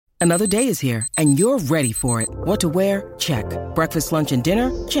Another day is here, and you're ready for it. What to wear? Check. Breakfast, lunch, and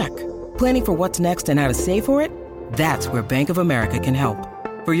dinner? Check. Planning for what's next and how to save for it? That's where Bank of America can help.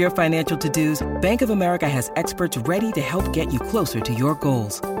 For your financial to-dos, Bank of America has experts ready to help get you closer to your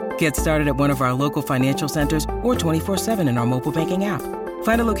goals. Get started at one of our local financial centers or 24/7 in our mobile banking app.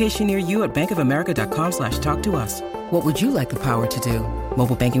 Find a location near you at bankofamerica.com/talktous. What would you like the power to do?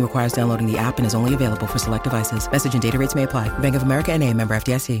 Mobile banking requires downloading the app and is only available for select devices. Message and data rates may apply. Bank of America N.A., member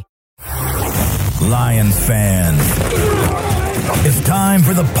FDIC. Lions fans, it's time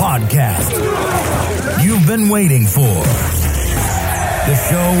for the podcast you've been waiting for. The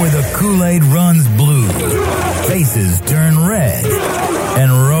show where the Kool-Aid runs blue, faces turn red,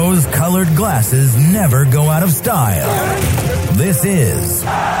 and rose-colored glasses never go out of style. This is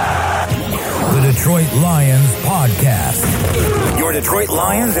the Detroit Lions Podcast, your Detroit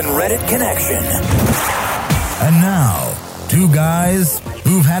Lions and Reddit connection. And now, two guys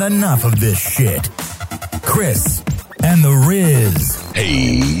who've had enough of this shit. Chris and the Riz.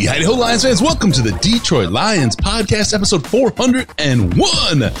 Hey, hi-ho, Lions fans. Welcome to the Detroit Lions Podcast, episode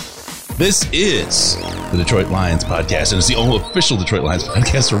 401. This is the Detroit Lions Podcast, and it's the only official Detroit Lions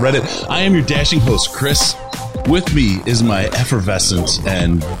podcast for Reddit. I am your dashing host, Chris. With me is my effervescent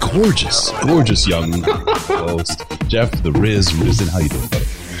and gorgeous young host, Jeff the Riz. Rizin, how you doing, buddy?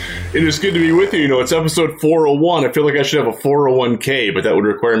 It is good to be with you. You know, it's episode 401. I feel like I should have a 401k, but that would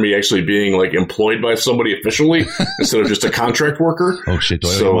require me actually being like employed by somebody officially instead of just a contract worker. Oh, shit. Do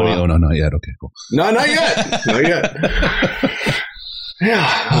I owe you money? Oh, no, not yet. Okay, cool. No, not yet. Not yet.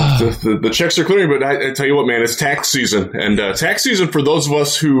 Yeah, the checks are clearing, but I tell you what, man, it's tax season. And tax season for those of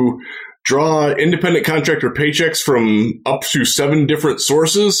us who draw independent contractor paychecks from up to 7 different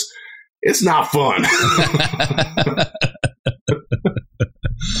sources, it's not fun.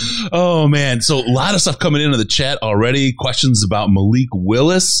 Oh, man. So a lot of stuff coming into the chat already. Questions about Malik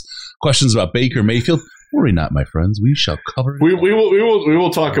Willis. Questions about Baker Mayfield. Worry not, my friends. We shall cover it. We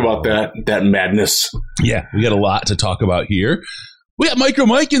will talk about that madness. Yeah, we got a lot to talk about here. We got Micro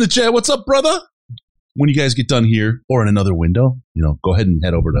Mike in the chat. What's up, brother? When you guys get done here or in another window, you know, go ahead and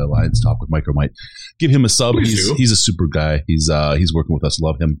head over to Lions Talk with Micro Mike. Give him a sub. He's a super guy. He's working with us.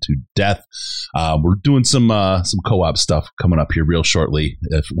 Love him to death. We're doing some co-op stuff coming up here real shortly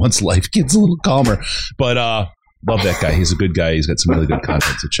once life gets a little calmer. But love that guy. He's a good guy. He's got some really good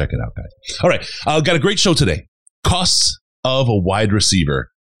content. So check it out, guys. All right, got a great show today. Costs of a wide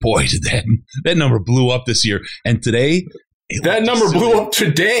receiver. Boy, did that number blew up this year. And today. That number blew up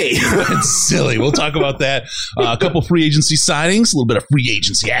today. It's silly. We'll talk about that. A couple free agency signings, a little bit of free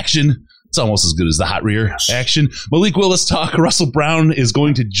agency action. It's almost as good as the hot rear action. Malik Willis talk. Russell Brown is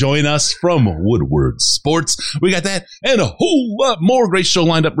going to join us from Woodward Sports. We got that and a whole lot more. Great show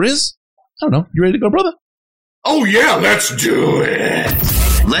lined up. Riz, I don't know. You ready to go, brother? Oh, yeah. Let's do it.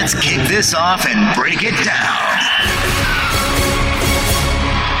 Let's kick this off and break it down.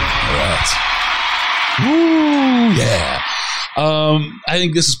 All right. Ooh, yeah. I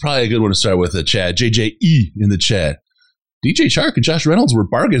think this is probably a good one to start with. Chad JJE in the chat. DJ Chark and Josh Reynolds were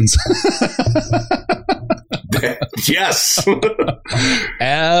bargains. Yes.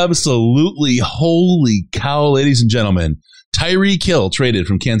 Absolutely. Holy cow, ladies and gentlemen. Tyreek Hill traded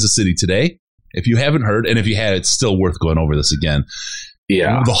from Kansas City today. If you haven't heard, and if you had, it's still worth going over this again.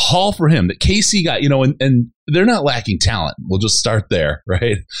 Yeah. The haul for him that KC got, you know, and they're not lacking talent. We'll just start there,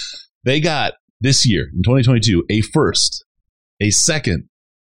 right? They got this year, in 2022, a first, a second,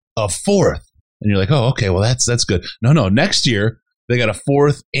 a fourth. And you're like, oh, okay, well, that's good. No, next year, they got a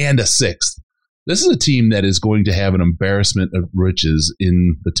fourth and a sixth. This is a team that is going to have an embarrassment of riches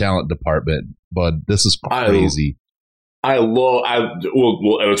in the talent department, but this is crazy. We'll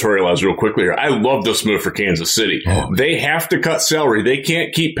editorialize real quickly here. I love this move for Kansas City. Oh, they have to cut salary. They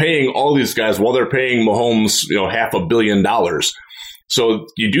can't keep paying all these guys while they're paying Mahomes, $500 million. So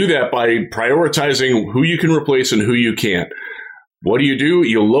you do that by prioritizing who you can replace and who you can't. What do?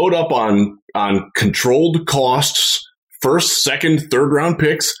 You load up on controlled costs, first, second, third round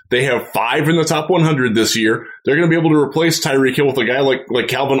picks. They have 5 in the top 100 this year. They're going to be able to replace Tyreek Hill with a guy like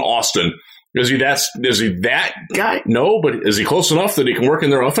Calvin Austin. Is he that guy? No, but is he close enough that he can work in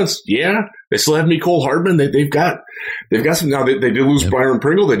their offense? Yeah. They still have Mecole Hardman. They've got some now. They did lose Byron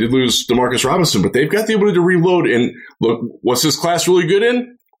Pringle. They did lose Demarcus Robinson, but they've got the ability to reload. And look, what's this class really good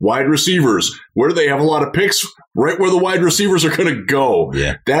in? Wide receivers. Where do they have a lot of picks? Right where the wide receivers are going to go.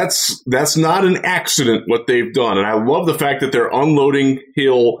 Yeah. That's not an accident what they've done. And I love the fact that they're unloading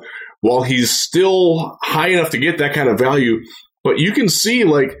Hill while he's still high enough to get that kind of value. But you can see,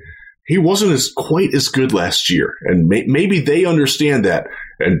 he wasn't quite as good last year, and maybe they understand that.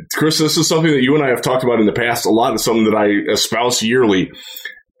 And Chris, this is something that you and I have talked about in the past a lot. It's something that I espouse yearly.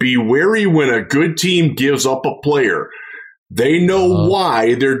 be wary when a good team gives up a player. They know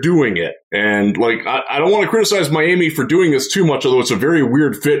why they're doing it. And, like, I don't want to criticize Miami for doing this too much, although it's a very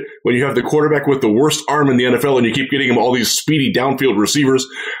weird fit when you have the quarterback with the worst arm in the NFL and you keep getting him all these speedy downfield receivers.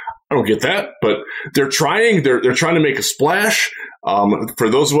 I don't get that, but they're trying. They're trying to make a splash. For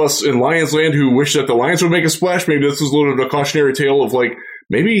those of us in Lions land who wish that the Lions would make a splash, maybe this is a little bit of a cautionary tale of, like,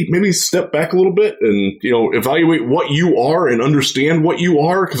 maybe step back a little bit and, evaluate what you are and understand what you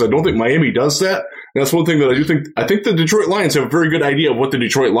are, because I don't think Miami does that. And that's one thing that I do think. I think the Detroit Lions have a very good idea of what the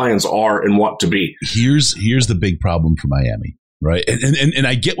Detroit Lions are and want to be. Here's the big problem for Miami, right? And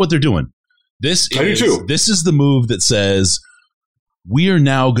I get what they're doing. This is the move that says we are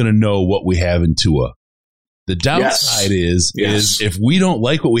now going to know what we have in Tua. The downside is if we don't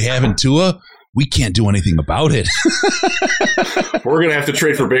like what we have in Tua, we can't do anything about it. We're going to have to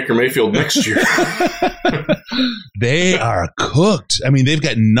trade for Baker Mayfield next year. They are cooked. I mean, they've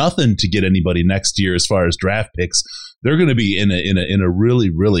got nothing to get anybody next year as far as draft picks. They're going to be in a really,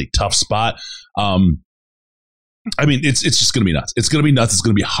 really tough spot. I mean, it's just going to be nuts. It's going to be nuts. It's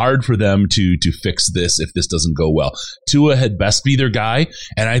going to be hard for them to fix this if this doesn't go well. Tua had best be their guy,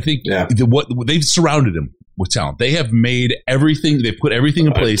 and I think what they've surrounded him with talent. They have made everything. They've put everything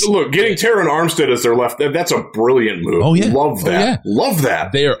in place. Look, getting Terron Armstead as their left, that's a brilliant move. Oh, yeah. Love that. Oh, yeah. Love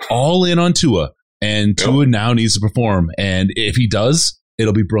that. They are all in on Tua, and Tua now needs to perform. And if he does,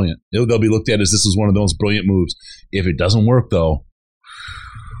 it'll be brilliant. They'll be looked at as this is one of those brilliant moves. If it doesn't work, though,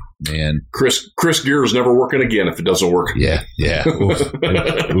 man. Chris Gear is never working again if it doesn't work. Yeah.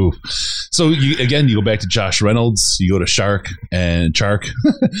 Oof. So, you go back to Josh Reynolds, you go to Chark,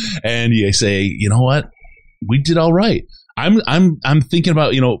 and you say, you know what? We did all right. I'm thinking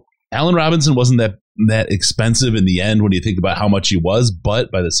about, Allen Robinson wasn't that expensive in the end when you think about how much he was,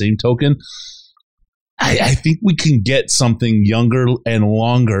 but by the same token, I think we can get something younger and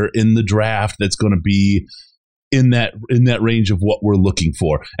longer in the draft that's going to be in that range of what we're looking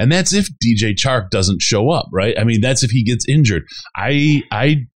for. And that's if DJ Chark doesn't show up, right? I mean, that's if he gets injured. I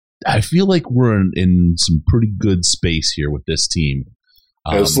feel like we're in some pretty good space here with this team.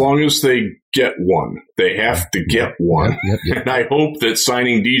 As long as they get one. They have to get one. Yep. And I hope that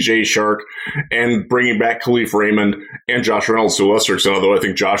signing DJ Chark and bringing back Khalif Raymond and Josh Reynolds to a lesser extent, although I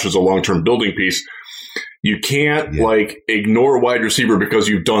think Josh is a long-term building piece, you can't ignore wide receiver because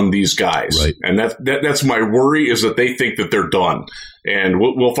you've done these guys. Right. And that's my worry, is that they think that they're done. And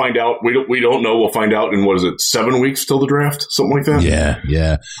we'll find out. We don't know. We'll find out in, 7 weeks till the draft? Something like that?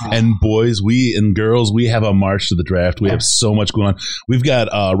 Yeah. And boys, and girls, we have a march to the draft. We have so much going on. We've got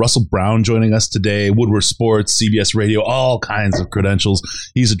Russell Brown joining us today, Woodward Sports, CBS Radio, all kinds of credentials.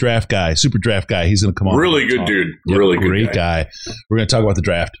 He's a draft guy, super draft guy. He's going to come on. Really good dude. Yep, really good great guy. We're going to talk about the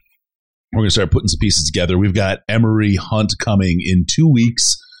draft. We're going to start putting some pieces together. We've got Emory Hunt coming in 2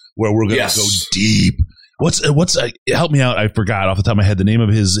 weeks, where we're going to go deep. What's help me out? I forgot off the top of my head the name of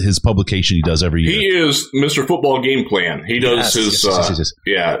his publication he does every year. He is Mr. Football Game Plan. He does his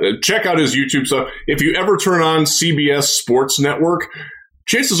check out his YouTube stuff. If you ever turn on CBS Sports Network,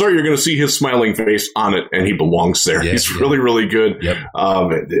 chances are you're going to see his smiling face on it, and he belongs there. He's really, really good. Yep.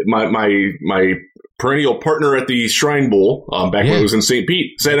 My perennial partner at the Shrine Bowl back when it was in St.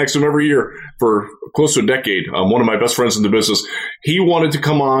 Pete, sat next to him every year for close to a decade. One of my best friends in the business. He wanted to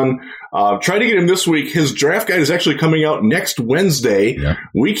come on. Try to get him this week. His draft guide is actually coming out next Wednesday. Yeah.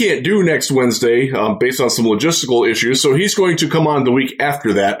 We can't do next Wednesday based on some logistical issues, so he's going to come on the week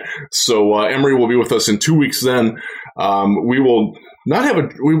after that. So Emory will be with us in 2 weeks then. We will not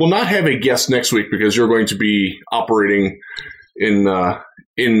have a guest next week because you're going to be operating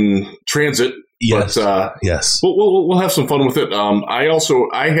in transit. Yes. But, yes. We'll have some fun with it.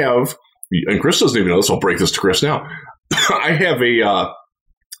 I have, and Chris doesn't even know this. I'll break this to Chris now. I have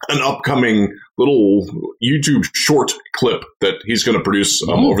an upcoming little YouTube short clip that he's going to produce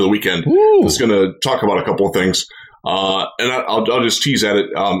over the weekend. It's going to talk about a couple of things. And I'll just tease at it.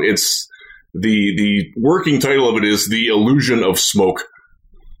 It's the working title of it is The Illusion of Smoke.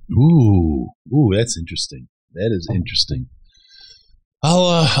 Ooh, that's interesting. That is interesting.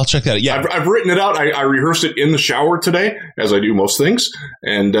 I'll check that out. Yeah, I've written it out. I rehearsed it in the shower today, as I do most things,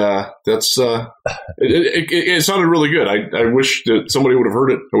 and that's it sounded really good. I wish that somebody would have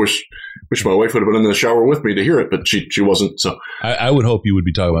heard it. I wish my wife would have been in the shower with me to hear it, but she wasn't. So I would hope you would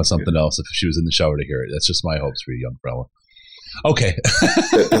be talking about something else if she was in the shower to hear it. That's just my hopes for you, young fella. Okay,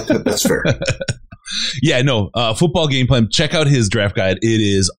 that's fair. Yeah, no, Football Game Plan. Check out his draft guide. It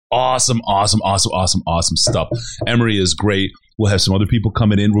is awesome stuff. Emory is great. We'll have some other people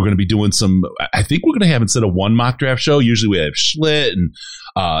coming in. We're going to be doing I think we're going to have, instead of one mock draft show, usually we have Schlitt and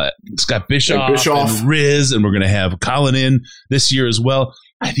Scott Bischoff and Riz, and we're going to have Colin in this year as well.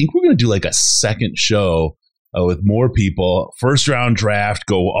 I think we're going to do like a second show with more people, first round draft,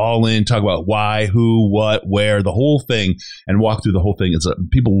 go all in, talk about why, who, what, where, the whole thing, and walk through the whole thing.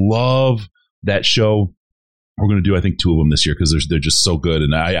 People love that show. We're going to do, I think, 2 of them this year because they're just so good,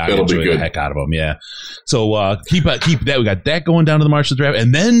 and I enjoy the heck out of them. Yeah. So keep that. We got that going down to the March of the Draft,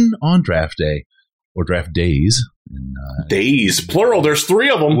 and then on draft day or draft days. Days, plural. There's 3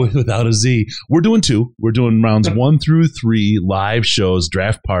 of them without a Z. We're doing 2. We're doing rounds 1 through 3 live shows,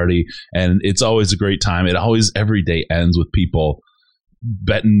 draft party, and it's always a great time. It always every day ends with people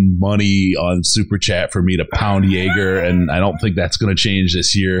betting money on Super Chat for me to pound Jaeger, and I don't think that's going to change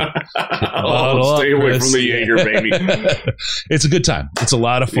this year. Stay away from the Jaeger, baby. It's a good time. It's a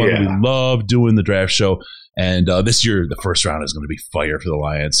lot of fun. Yeah. We love doing the draft show. And this year, the first round is going to be fire for the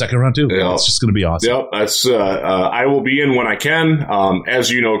Lions. Second round, too. Yeah. It's just going to be awesome. Yep. That's, I will be in when I can.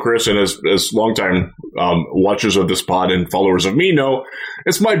 As you know, Chris, and as longtime watchers of this pod and followers of me know,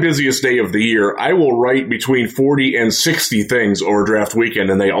 it's my busiest day of the year. I will write between 40 and 60 things over draft weekend,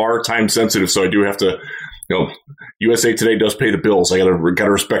 and they are time sensitive, so I do have to. USA Today does pay the bills. I gotta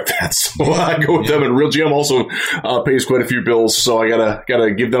respect that. So I go with them, and Real GM also pays quite a few bills. So I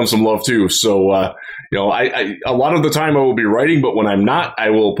gotta give them some love too. So I a lot of the time I will be writing, but when I'm not,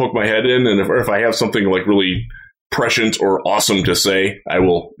 I will poke my head in, and if I have something like really prescient or awesome to say, I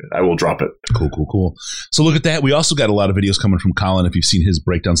will drop it. Cool. So look at that. We also got a lot of videos coming from Colin. If you've seen his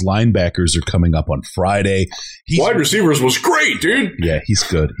breakdowns, linebackers are coming up on Friday. Wide receivers was great, dude. Yeah, he's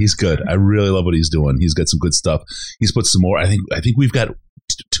good. I really love what he's doing. He's got some good stuff. He's put some more. I think we've got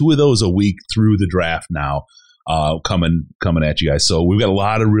 2 of those a week through the draft now. Coming at you guys. So we've got a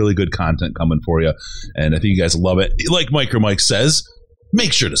lot of really good content coming for you, and I think you guys love it. Like Micro Mike says,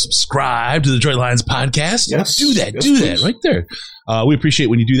 make sure to subscribe to the Detroit Lions podcast. Yes. Do that right there. We appreciate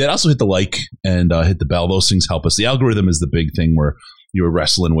when you do that. Also hit the like and hit the bell. Those things help us. The algorithm is the big thing you're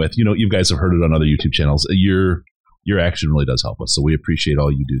wrestling with. You guys have heard it on other YouTube channels. Your action really does help us. So we appreciate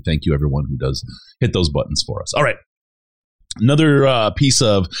all you do. Thank you, everyone who does hit those buttons for us. All right. Another piece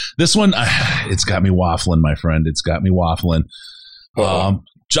of this one. It's got me waffling, my friend. It's got me waffling.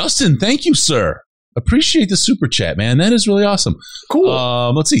 Justin, thank you, sir. Appreciate the super chat, man. That is really awesome.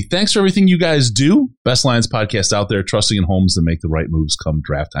 Cool. Let's see. Thanks for everything you guys do. Best Lions podcast out there, trusting in homes to make the right moves come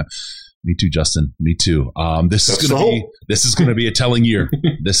draft time. Me too, Justin. Me too. This is going to be a telling year.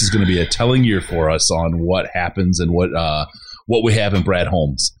 This is going to be a telling year for us on what happens and what we have in Brad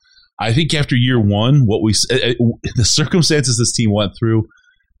Holmes. I think after year 1, the circumstances this team went through,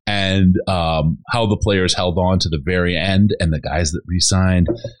 and how the players held on to the very end, and the guys that re-signed,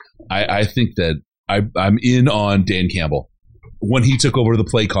 I think that I'm in on Dan Campbell when he took over the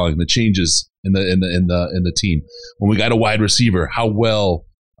play calling, the changes in the team. When we got a wide receiver, how well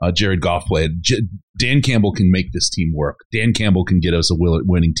Jared Goff played. Dan Campbell can make this team work. Dan Campbell can get us a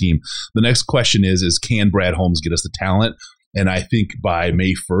winning team. The next question is can Brad Holmes get us the talent? And I think by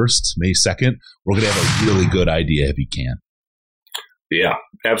May 1st, May 2nd, we're going to have a really good idea if he can. Yeah,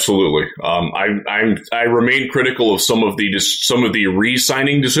 absolutely. I remain critical of some of the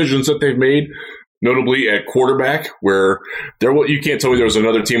re-signing decisions that they've made, notably at quarterback, where you can't tell me there was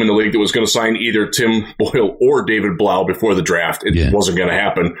another team in the league that was going to sign either Tim Boyle or David Blau before the draft. It wasn't going to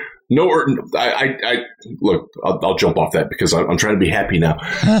happen. Look, I'll jump off that because I'm trying to be happy now.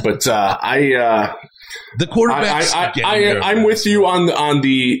 But the quarterbacks. I'm with you on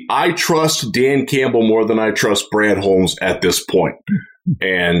the. I trust Dan Campbell more than I trust Brad Holmes at this point,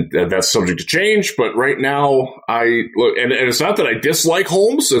 and that's subject to change. But right now, and it's not that I dislike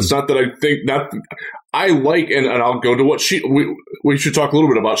Holmes. It's not that I think that I like, and I'll go to what we should talk a little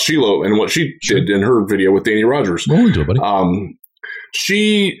bit about Sheila and what she did in her video with Danny Rogers. Roll into it, buddy.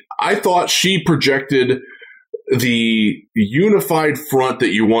 I thought she projected the unified front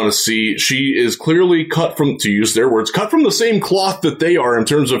that you want to see. She is clearly cut from, to use their words, cut from the same cloth that they are in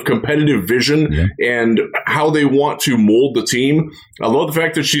terms of competitive vision and how they want to mold the team. I love the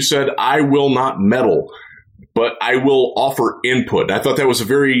fact that she said, I will not meddle, but I will offer input. I thought that was a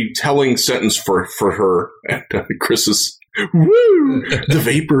very telling sentence for her. And Chris's woo, the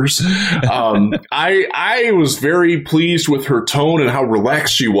vapors. I was very pleased with her tone and how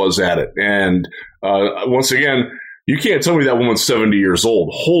relaxed she was at it. And once again, you can't tell me that woman's 70 years old.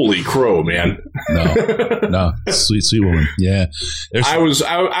 Holy crow, man. No, sweet woman. Yeah, I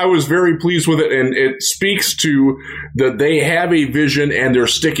was very pleased with it, and it speaks to that they have a vision and they're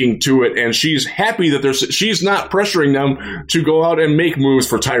sticking to it. And she's happy that she's not pressuring them to go out and make moves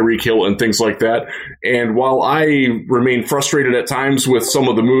for Tyreek Hill and things like that. And while I remain frustrated at times with some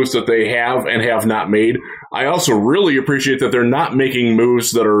of the moves that they have and have not made, I also really appreciate that they're not making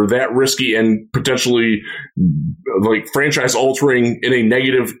moves that are that risky and potentially like franchise altering in a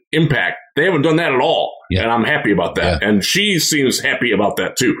negative impact. They haven't done that at all. Yeah. And I'm happy about that. Yeah. And she seems happy about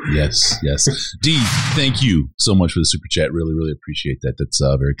that too. Yes. Dee, thank you so much for the super chat. Really, really appreciate that. That's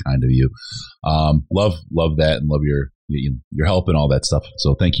very kind of you. Love that, and love your help and all that stuff.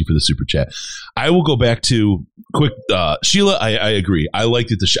 So thank you for the super chat. I will go back to quick. Sheila, I agree. I like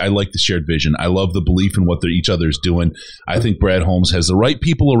the shared vision. I love the belief in what each other's doing. I think Brad Holmes has the right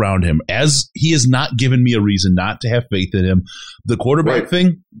people around him, as he has not given me a reason not to have faith in him. The quarterback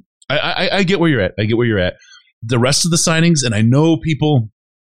thing, I get where you're at. The rest of the signings, and I know people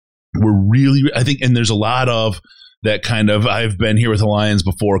were really, I think, and there's a lot of that kind of I've been here with the Lions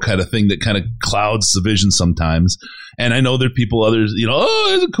before kind of thing that kind of clouds the vision sometimes. And I know there are people, others,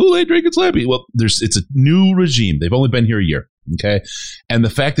 it's a Kool-Aid drinking slappy. Well, it's a new regime. They've only been here a year. Okay. And the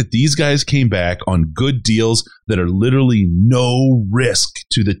fact that these guys came back on good deals that are literally no risk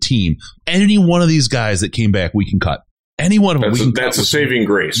to the team. Any one of these guys that came back, we can cut. Any one of them. That's a saving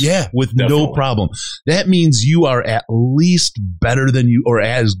grace. Yeah, with no problem. That means you are at least better than you, or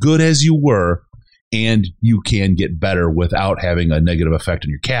as good as you were, and you can get better without having a negative effect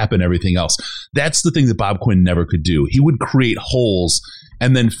on your cap and everything else. That's the thing that Bob Quinn never could do. He would create holes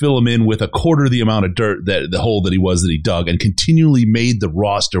and then fill them in with a quarter of the amount of dirt, the hole that he dug, and continually made the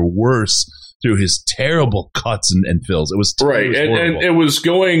roster worse through his terrible cuts and fills. It was right, and it was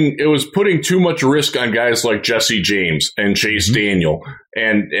putting too much risk on guys like Jesse James and Chase Daniel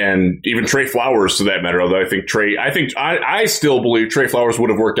and even Trey Flowers, to that matter. Although I still believe Trey Flowers would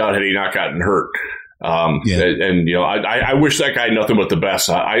have worked out had he not gotten hurt. I wish that guy nothing but the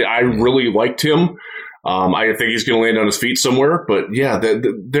best. I really liked him. I think he's going to land on his feet somewhere. But yeah,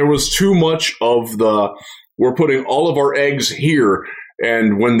 there was too much of we're putting all of our eggs here.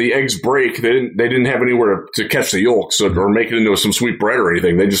 And when the eggs break, they didn't have anywhere to catch the yolks or make it into some sweet bread or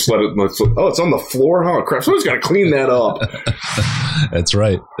anything. They just let it. It's on the floor. Oh crap! Someone's got to clean that up. That's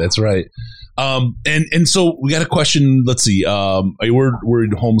right. And so we got a question. Let's see. Where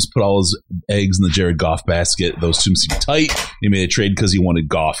Holmes put all his eggs in the Jared Goff basket? Those two seem tight. He made a trade because he wanted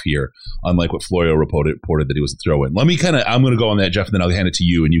Goff here, unlike what Florio reported that he was a throw-in. I'm going to go on that, Jeff, and then I'll hand it to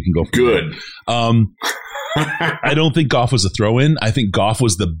you, and you can go. Good. I don't think Goff was a throw-in. I think Goff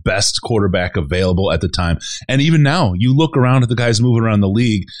was the best quarterback available at the time. And even now, you look around at the guys moving around the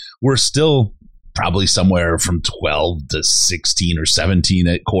league, we're still probably somewhere from 12 to 16 or 17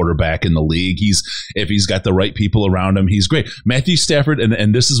 at quarterback in the league. If he's got the right people around him, he's great. Matthew Stafford,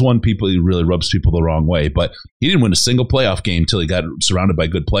 and this is one he really rubs people the wrong way, but he didn't win a single playoff game until he got surrounded by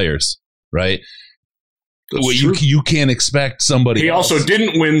good players, right? Well, you can't expect somebody. He also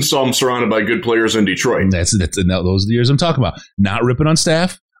didn't win some surrounded by good players in Detroit. Those are the years I'm talking about. Not ripping on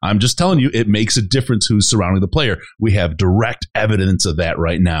staff. I'm just telling you, it makes a difference who's surrounding the player. We have direct evidence of that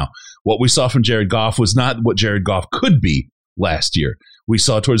right now. What we saw from Jared Goff was not what Jared Goff could be last year. We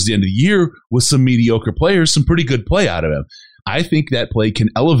saw towards the end of the year with some mediocre players, some pretty good play out of him. I think that play can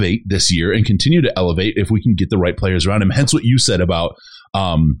elevate this year and continue to elevate if we can get the right players around him. Hence what you said about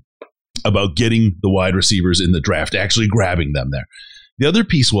getting the wide receivers in the draft, actually grabbing them there. The other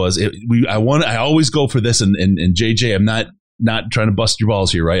piece was I always go for this, and JJ, I'm not trying to bust your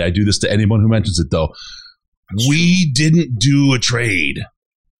balls here, right? I do this to anyone who mentions it, though. We didn't do a trade.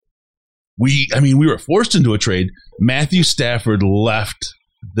 We were forced into a trade. Matthew Stafford left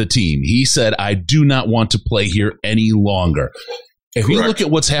the team. He said, I do not want to play here any longer. If you look at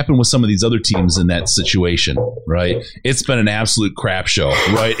what's happened with some of these other teams in that situation, right? It's been an absolute crap show,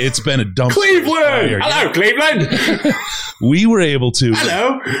 right? It's been a dump. Cleveland! Hello, Cleveland! We were able to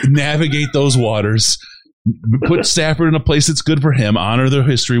navigate those waters, put Stafford in a place that's good for him, honor the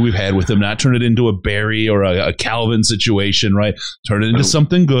history we've had with him, not turn it into a Barry or a Calvin situation, right? Turn it into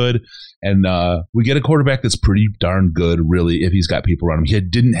something good. And we get a quarterback that's pretty darn good, really, if he's got people around him. He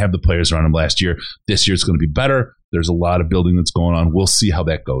didn't have the players around him last year. This year it's going to be better. There's a lot of building that's going on. We'll see how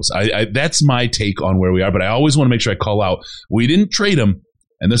that goes. That's my take on where we are, but I always want to make sure I call out, we didn't trade him,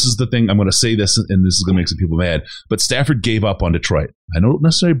 and this is the thing, I'm going to say this, and this is going to make some people mad, but Stafford gave up on Detroit. I don't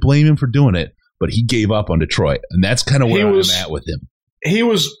necessarily blame him for doing it, but he gave up on Detroit, and that's kind of where I'm at with him. He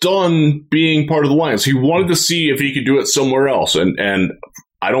was done being part of the Lions. He wanted to see if he could do it somewhere else, and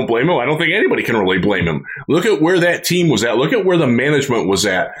I don't blame him. I don't think anybody can really blame him. Look at where that team was at. Look at where the management was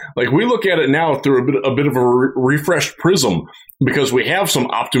at. Like, we look at it now through a bit of a refreshed prism because we have some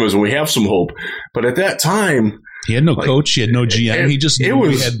optimism, we have some hope. But at that time, he had no coach, he had no GM. He just knew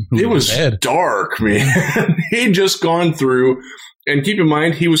it was dark, man. He'd just gone through, and keep in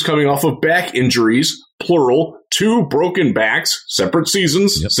mind, he was coming off of back injuries, plural, 2 broken backs, separate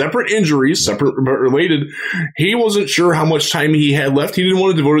seasons, separate injuries, separate but related. He wasn't sure how much time he had left. He didn't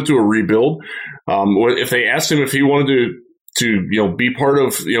want to devote it to a rebuild. If they asked him if he wanted to be part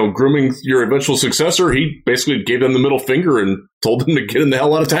of grooming your eventual successor, he basically gave them the middle finger and told them to get in the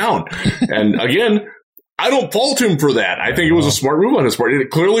hell out of town. And again, I don't fault him for that. I think it was a smart move on his part.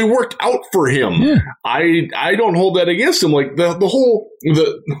 It clearly worked out for him. Yeah. I don't hold that against him. Like there's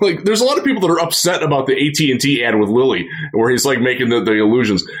a lot of people that are upset about the AT&T ad with Lilly, where he's like making the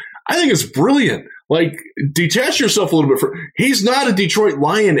illusions. I think it's brilliant. Like, detach yourself a little bit. He's not a Detroit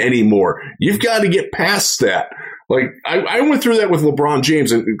Lion anymore. You've got to get past that. Like, I went through that with LeBron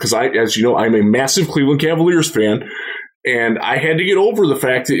James, and because as you know, I'm a massive Cleveland Cavaliers fan. And I had to get over the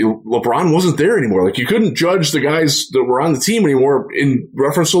fact that LeBron wasn't there anymore. Like, you couldn't judge the guys that were on the team anymore in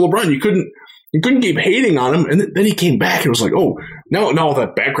reference to LeBron. You couldn't keep hating on him. And then he came back and it was like, oh, now all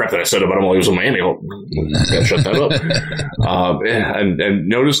that bad crap that I said about him while he was in Miami, gotta shut that up. And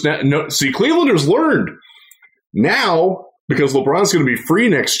notice that. See, Clevelanders learned now, because LeBron's going to be free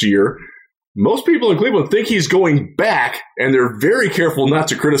next year. Most people in Cleveland think he's going back, and they're very careful not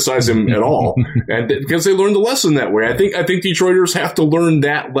to criticize him at all, and because they learned the lesson that way. I think Detroiters have to learn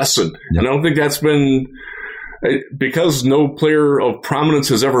that lesson, and I don't think that's been because no player of prominence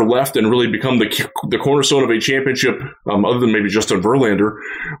has ever left and really become the cornerstone of a championship, other than maybe Justin Verlander,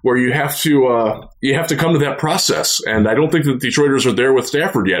 where you have to come to that process. And I don't think that Detroiters are there with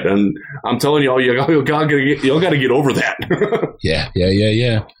Stafford yet. And I'm telling y'all, you got to get over that.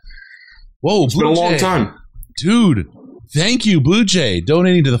 Yeah. Whoa, it's been a long time. Dude, thank you, Blue Jay,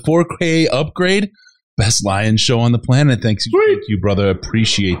 donating to the 4K upgrade. Best Lions show on the planet. Thank you, brother.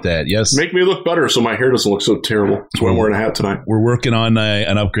 Appreciate that. Yes. Make me look better so my hair doesn't look so terrible. That's why I'm wearing a hat tonight. We're working on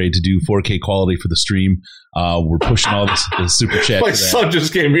an upgrade to do 4K quality for the stream. We're pushing all this super chat. My son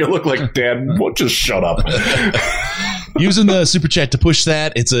just gave me a look like, Dad, just shut up. Using the super chat to push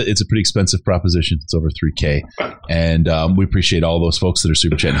that, it's a pretty expensive proposition. It's over $3K, and we appreciate all those folks that are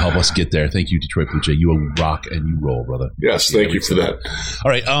super chatting help us get there. Thank you, Detroit Blue Jay. You rock and you roll, brother. Yes, thank you for that.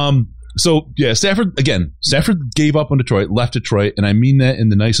 All right, so yeah, Stafford gave up on Detroit, left Detroit, and I mean that in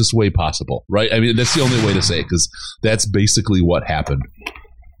the nicest way possible, right? I mean that's the only way to say it, because that's basically what happened.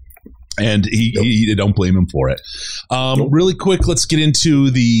 And he don't blame him for it. Really quick, let's get into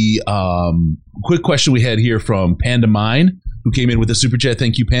the quick question we had here from Panda Mine, who came in with a super chat.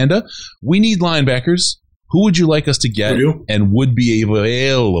 Thank you, Panda. We need linebackers. Who would you like us to get and would be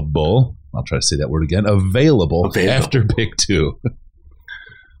available? I'll try to say that word again. Available. After pick 2.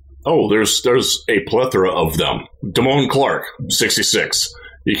 Oh, there's a plethora of them. Damone Clark, 66.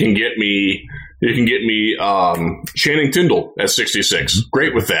 You can get me Channing Tindall at 66.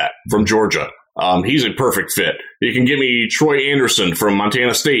 Great with that from Georgia. He's a perfect fit. You can get me Troy Anderson from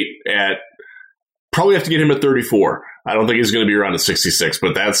Montana State at probably have to get him at 34. I don't think he's going to be around at 66,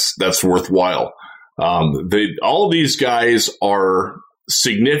 but that's worthwhile. All of these guys are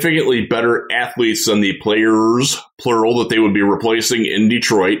significantly better athletes than the players, plural, that they would be replacing in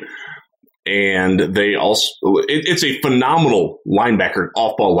Detroit. And they also, it's a phenomenal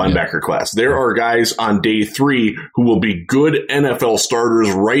off-ball linebacker class. There are guys on day 3 who will be good NFL starters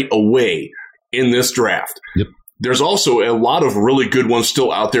right away in this draft. Yep. There's also a lot of really good ones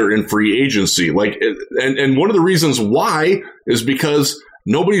still out there in free agency. And one of the reasons why is because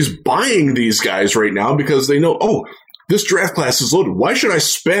nobody's buying these guys right now because they know, this draft class is loaded. Why should I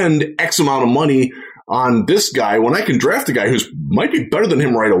spend X amount of money on this guy when I can draft a guy who's might be better than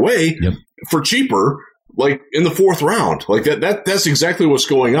him right away for cheaper, like in the 4th round? Like that's exactly what's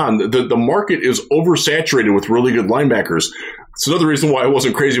going on. The market is oversaturated with really good linebackers. It's another reason why I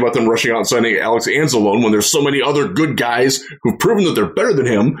wasn't crazy about them rushing out and signing Alex Anzalone when there's so many other good guys who've proven that they're better than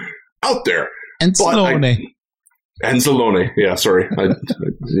him out there. Anzalone. Yeah, sorry.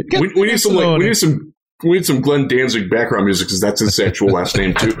 We need some Glenn Danzig background music because that's his actual last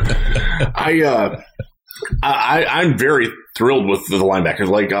name too. I'm very thrilled with the linebackers.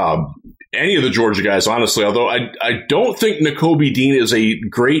 Like any of the Georgia guys, honestly. Although I don't think Nakobe Dean is a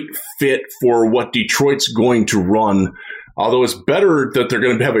great fit for what Detroit's going to run. Although it's better that they're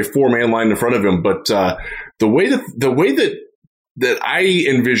going to have a 4-man line in front of him. But the way that I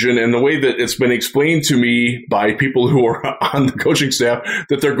envision and the way that it's been explained to me by people who are on the coaching staff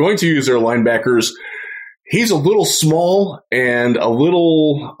that they're going to use their linebackers he's a little small and a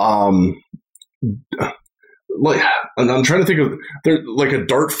little like, and I'm trying to think of, they're like a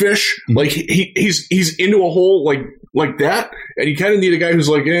dartfish. Like he's into a hole like that, and you kind of need a guy who's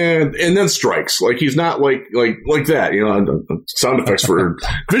like, and then strikes. Like he's not like that. You know, sound effects for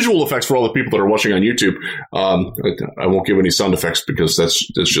visual effects for all the people that are watching on YouTube. I won't give any sound effects because that's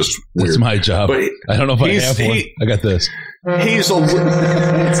just weird. That's my job. But I don't know if I have one. I got this. He's a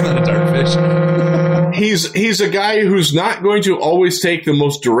it's not a dartfish. He's a guy who's not going to always take the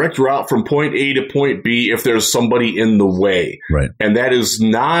most direct route from point A to point B if there's somebody in the way. Right. And that is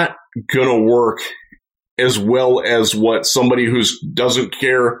not going to work as well as what somebody who doesn't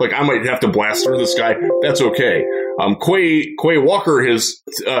care. Like, I might have to blast through this guy. That's okay. Quay Walker, his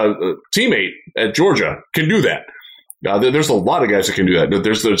teammate at Georgia, can do that. There's a lot of guys that can do that.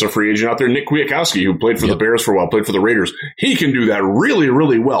 There's a free agent out there, Nick Kwiatkowski, who played for the Bears for a while, played for the Raiders. He can do that really,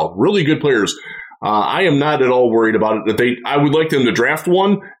 really well. Really good players. I am not at all worried about it. I would like them to draft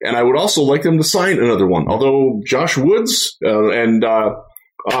one, and I would also like them to sign another one. Although Josh Woods and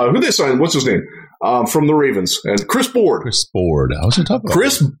who they signed? What's his name? From the Ravens, and Chris Board. I was going to talk about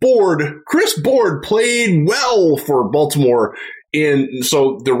Chris Board played well for Baltimore.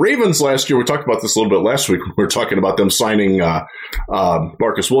 So the Ravens last year, we talked about this a little bit last week. We were talking about them signing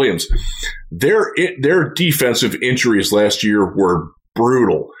Marcus Williams. Their defensive injuries last year were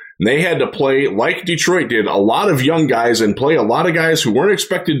brutal. And they had to play, like Detroit did, a lot of young guys and play a lot of guys who weren't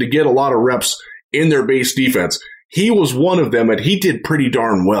expected to get a lot of reps in their base defense. He was one of them, and he did pretty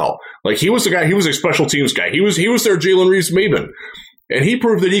darn well. Like, he was the guy, he was a special teams guy. He was their Jalen Reeves-Maybin. And he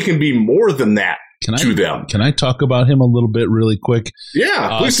proved that he can be more than that to them. Can I talk about him a little bit really quick?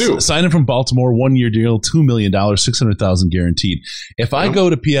 Yeah, please do. Sign him from Baltimore, 1-year deal, $2 million, $600,000 guaranteed. If I go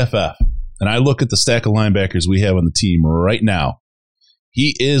to PFF and I look at the stack of linebackers we have on the team right now,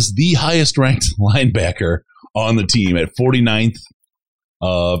 he is the highest ranked linebacker on the team at 49th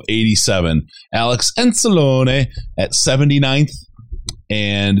of 87. Alex Anzalone at 79th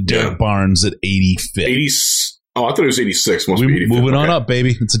and Derek Barnes at 85th. I thought it was 86. Must be 85th. Moving on up,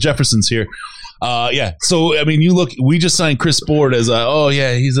 baby. It's the Jeffersons here. So, I mean, you look, we just signed Chris Board as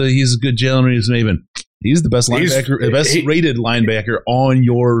he's a good Jalen Reeves-Maybin. He's the best linebacker, best rated linebacker on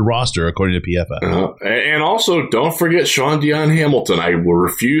your roster, according to PFF. And also, don't forget Sean Dion Hamilton. I will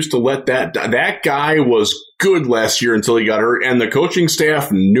refuse to let that guy was good last year until he got hurt, and the coaching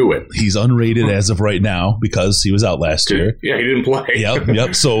staff knew it. He's unrated as of right now because he was out last year. Yeah, he didn't play.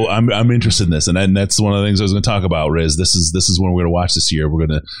 Yep. So I'm interested in this, and that's one of the things I was going to talk about. Riz, this is when we're going to watch this year. We're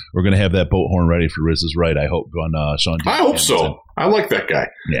gonna have that boat horn ready for Riz is right. I hope on Sean Dion. I hope so. I like that guy.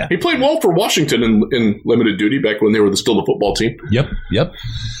 Yeah, he played well for Washington in limited duty back when they were still the football team. Yep.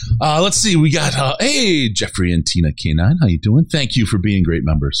 Let's see. We got Jeffrey and Tina K9. How you doing? Thank you for being great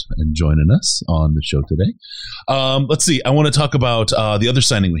members and joining us on the show today. Let's see. I want to talk about the other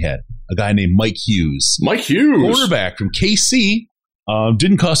signing we had. A guy named Mike Hughes. Quarterback from KC.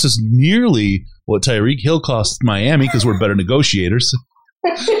 Didn't cost us nearly what Tyreek Hill cost Miami because we're better negotiators.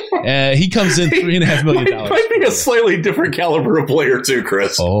 He comes in $3.5 million. Might be a slightly different caliber of player too,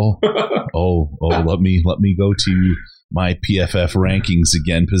 Chris. Let me go to my PFF rankings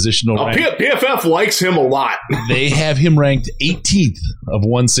again. Positional rank. PFF likes him a lot. They have him ranked 18th of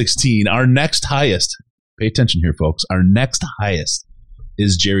 116. Our next highest, pay attention here, folks. Our next highest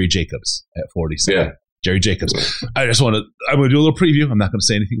is Jerry Jacobs at 47. Yeah. Jerry Jacobs. I'm going to do a little preview. I'm not going to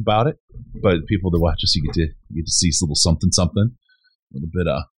say anything about it, but people that watch us, you get to see a little something. A little bit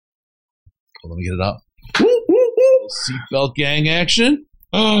let me get it up. Seatbelt gang action.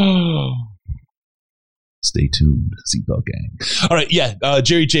 Stay tuned, Seatbelt gang. All right,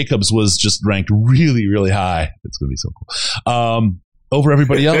 Jerry Jacobs was just ranked really, really high. It's going to be so cool. Over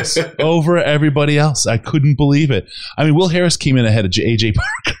everybody else. I couldn't believe it. I mean, Will Harris came in ahead of AJ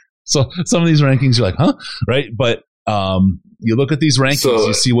Parker. So some of these rankings, you're like, huh? Right? But you look at these rankings,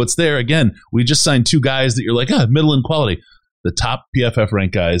 you see what's there. Again, we just signed two guys that you're like, middle in quality. The top PFF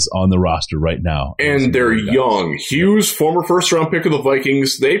ranked guys on the roster right now. And they're young. Hughes, former first-round pick of the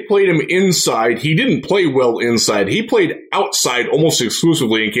Vikings. They played him inside. He didn't play well inside. He played outside almost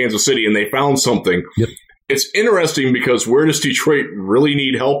exclusively in Kansas City, and they found something. Yep. It's interesting because where does Detroit really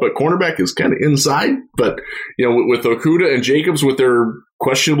need help at cornerback is kind of inside. But, with Okudah and Jacobs with their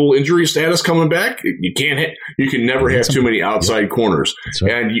questionable injury status coming back, you can never have too many outside corners.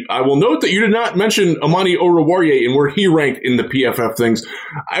 Right. And I will note that you did not mention Amani Oruwariye and where he ranked in the PFF things.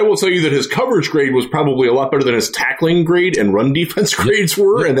 I will tell you that his coverage grade was probably a lot better than his tackling grade and run defense grades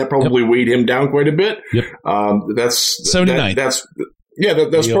were, and that probably weighed him down quite a bit. Yep. That's 79. Yeah,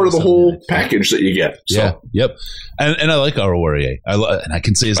 that's part of the whole package that you get. So. Yeah, yep. And I like Arouarier. And I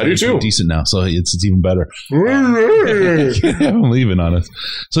can say his name's decent now, so it's even better. I'm leaving on us.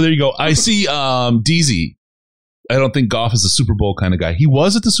 So there you go. I see DZ. I don't think Goff is a Super Bowl kind of guy. He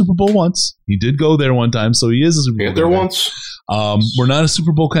was at the Super Bowl once. He did go there one time, so he is a Super Bowl there once. We're not a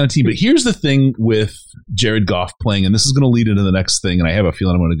Super Bowl kind of team. But here's the thing with Jared Goff playing, and this is going to lead into the next thing, and I have a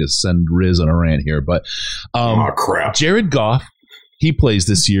feeling I'm going to send Riz on a rant here. But crap. Jared Goff, he plays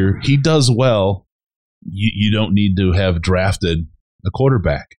this year. He does well. You don't need to have drafted a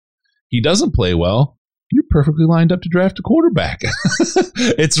quarterback. He doesn't play well. You're perfectly lined up to draft a quarterback.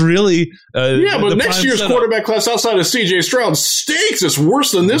 It's really but next year's quarterback class outside of C.J. Stroud stinks. It's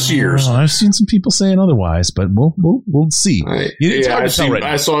worse than this year's. I've seen some people saying otherwise, but we'll see. It's hard to tell right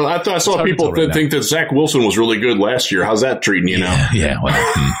now. I saw people think that Zach Wilson was really good last year. How's that treating you now? Yeah.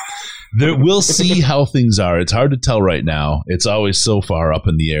 Well, we'll see how things are. It's hard to tell right now. It's always so far up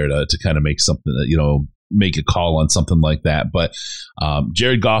in the air to kind of make something that make a call on something like that. But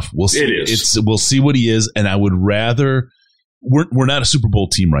Jared Goff, we'll see. We'll see what he is, and I would rather. We're not a Super Bowl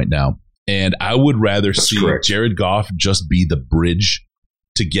team right now, and I would rather see Jared Goff just be the bridge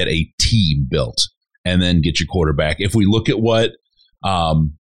to get a team built, and then get your quarterback. If we look at what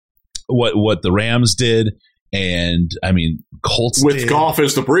the Rams did. And I mean, Colts with Goff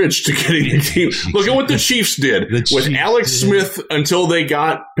as the bridge to getting a team. Look at what the Chiefs did with Alex Smith until they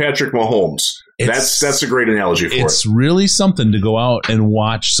got Patrick Mahomes. That's a great analogy for it. It's really something to go out and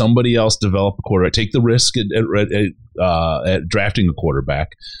watch somebody else develop a quarterback. Take the risk at drafting a quarterback.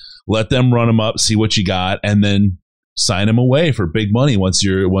 Let them run them up, see what you got, and then sign them away for big money once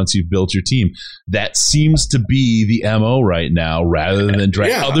you've built your team. That seems to be the MO right now, rather than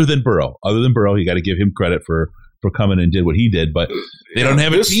draft. Yeah. Other than Burrow, you got to give him credit for coming and did what he did, but they don't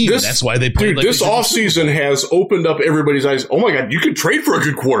have a team. That's why they played. Dude, this offseason has opened up everybody's eyes. Oh my God, you can trade for a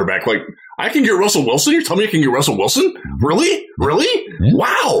good quarterback. Like, I can get Russell Wilson. You're telling me I can get Russell Wilson? Really? Yeah.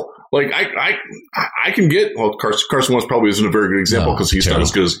 Wow. Like I can get. Well, Carson Wentz probably isn't a very good example because he's not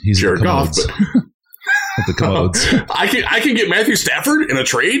as good as Jared Goff, but. The commodes. I can get Matthew Stafford in a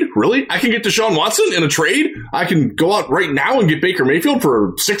trade. Really? I can get Deshaun Watson in a trade. I can go out right now and get Baker Mayfield for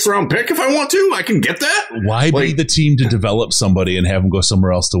a 6th round pick if I want to. I can get that. Why be the team to develop somebody and have them go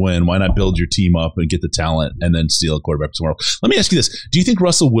somewhere else to win? Why not build your team up and get the talent and then steal a quarterback somewhere else? Let me ask you this: do you think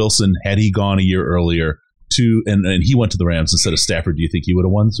Russell Wilson, had he gone a year earlier and he went to the Rams instead of Stafford, do you think he would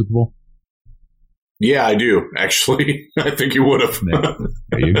have won the Super Bowl? Yeah, I do, actually. I think you would have.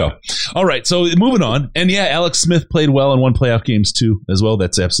 There you go. All right, so moving on. And yeah, Alex Smith played well and won playoff games too as well.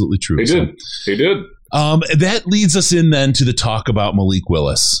 That's absolutely true. He did. That leads us in then to the talk about Malik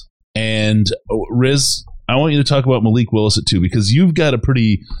Willis. And Riz, I want you to talk about Malik Willis at 2 because you've got a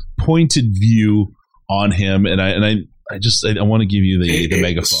pretty pointed view on him. And I want to give you the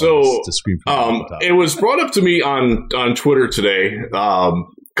megaphone to scream for him. It was brought up to me on Twitter today.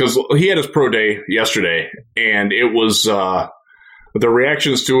 Because he had his pro day yesterday, and it was the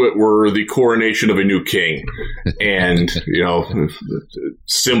reactions to it were the coronation of a new king, and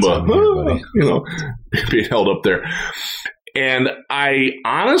Simba, being held up there. And I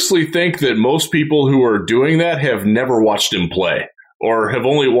honestly think that most people who are doing that have never watched him play or have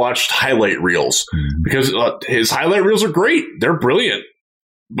only watched highlight reels because his highlight reels are great; they're brilliant,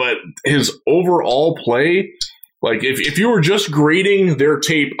 but his overall play. Like, if you were just grading their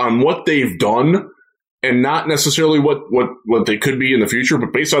tape on what they've done and not necessarily what they could be in the future,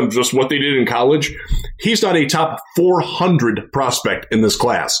 but based on just what they did in college, he's not a top 400 prospect in this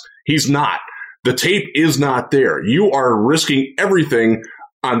class. He's not. The tape is not there. You are risking everything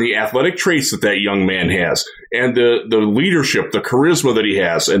on the athletic traits that young man has and the leadership, the charisma that he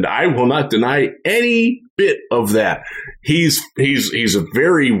has. And I will not deny any bit of that. He's a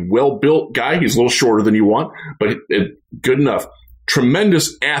very well-built guy. He's a little shorter than you want, but good enough.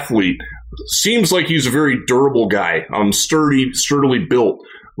 Tremendous athlete. Seems like he's a very durable guy. Sturdily built.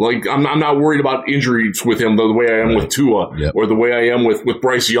 Like, I'm not worried about injuries with him the way I am with Tua or the way I am with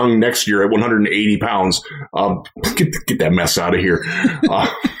Bryce Young next year at 180 pounds. Get that mess out of here.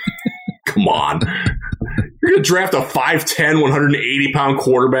 Come on. You're going to draft a 5'10", 180-pound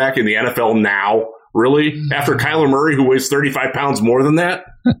quarterback in the NFL now? Really? After Kyler Murray, who weighs 35 pounds more than that?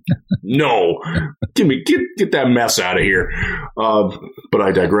 No. Get that mess out of here. But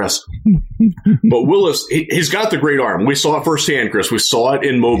I digress. But Willis, he's got the great arm. We saw it firsthand, Chris. We saw it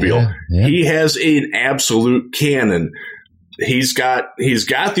in Mobile. Yeah. He has an absolute cannon. he's got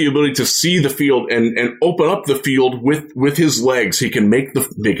the ability to see the field and open up the field with his legs. He can make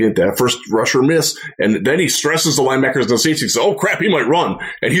that first rusher miss, and then he stresses the linebackers and the safety. He says, "Oh crap, he might run,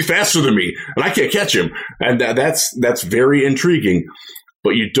 and he's faster than me, and I can't catch him." And that's very intriguing.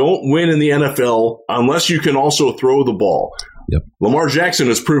 But you don't win in the NFL unless you can also throw the ball. Yep. Lamar Jackson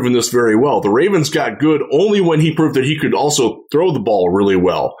has proven this very well. The Ravens got good only when he proved that he could also throw the ball really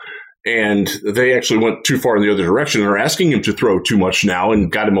well. And they actually went too far in the other direction and are asking him to throw too much now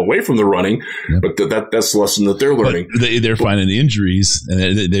and got him away from the running. Yep. But that's the lesson that they're learning. But they're finding the injuries,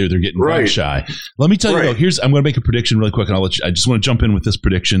 and they're getting right shy. Let me tell you, though, I'm going to make a prediction really quick, and I just want to jump in with this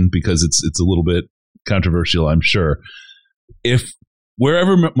prediction because it's a little bit controversial, I'm sure. If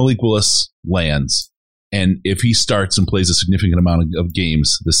wherever Malik Willis lands, and if he starts and plays a significant amount of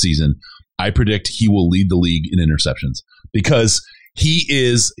games this season, I predict he will lead the league in interceptions because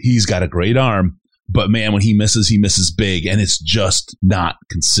he's got a great arm, but man, when he misses big, and it's just not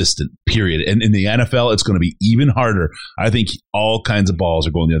consistent, period. And in the NFL, it's going to be even harder. I think all kinds of balls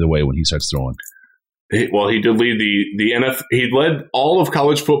are going the other way when he starts throwing. Well, he did lead the NFL. He led all of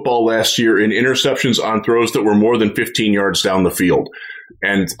college football last year in interceptions on throws that were more than 15 yards down the field.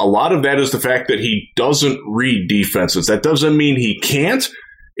 And a lot of that is the fact that he doesn't read defenses. That doesn't mean he can't.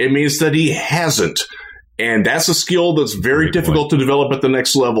 It means that he hasn't. And that's a skill that's very difficult to develop at the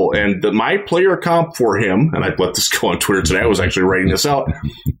next level. And my player comp for him, and I let this go on Twitter today, I was actually writing this out,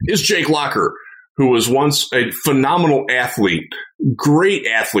 is Jake Locker, who was once a phenomenal athlete, great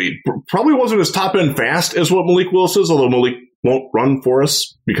athlete. Probably wasn't as top-end fast as what Malik Willis is, although Malik won't run for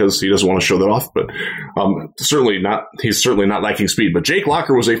us because he doesn't want to show that off. But certainly not. He's certainly not lacking speed. But Jake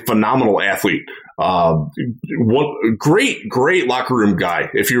Locker was a phenomenal athlete. Great locker room guy.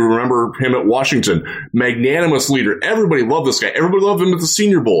 If you remember him at Washington, magnanimous leader. Everybody loved this guy. Everybody loved him at the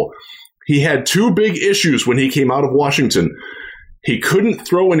Senior Bowl. He had two big issues when he came out of Washington. He couldn't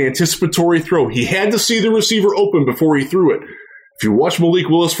throw an anticipatory throw. He had to see the receiver open before he threw it. If you watch Malik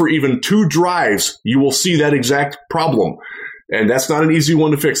Willis for even 2 drives, you will see that exact problem. And that's not an easy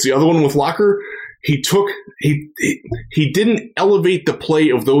one to fix. The other one with Locker, he didn't elevate the play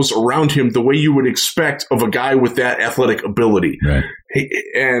of those around him the way you would expect of a guy with that athletic ability. Right.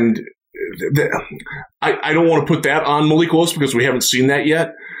 I don't want to put that on Malik Willis because we haven't seen that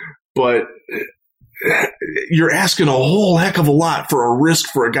yet, but you're asking a whole heck of a lot for a risk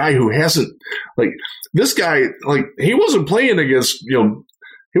for a guy who hasn't, like, this guy, like, he wasn't playing against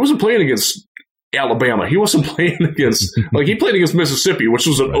Alabama. He wasn't playing against, like, he played against Mississippi, which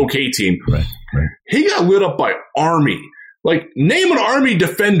was an okay team. Right. He got lit up by Army. Like, name an Army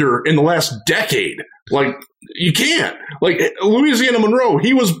defender in the last decade. Like, you can't. Like, Louisiana Monroe,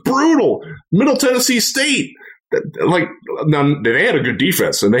 he was brutal. Middle Tennessee State. Like, now, they had a good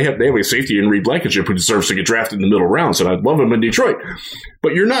defense, and they have a safety in Reed Blankenship who deserves to get drafted in the middle rounds, and I'd love him in Detroit.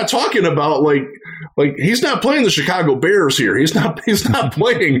 But you're not talking about like he's not playing the Chicago Bears here. He's not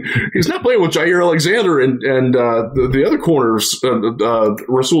playing with Jair Alexander and the other corners,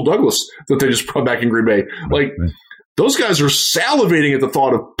 Rasul Douglas that they just brought back in Green Bay. Like, those guys are salivating at the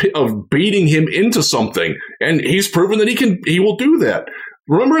thought of baiting him into something, and he's proven that he will do that.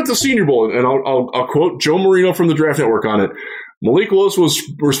 Remember at the Senior Bowl, and I'll quote Joe Marino from the Draft Network on it, Malik Willis was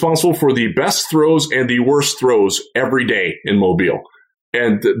responsible for the best throws and the worst throws every day in Mobile.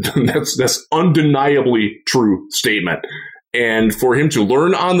 And that's undeniably true statement. And for him to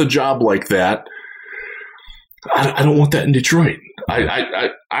learn on the job like that, I don't want that in Detroit.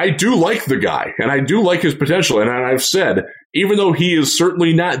 I do like the guy, and I do like his potential. And I've said, even though he is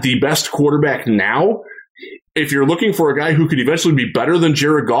certainly not the best quarterback now, if you're looking for a guy who could eventually be better than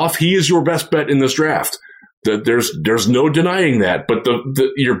Jared Goff, he is your best bet in this draft. There's no denying that. But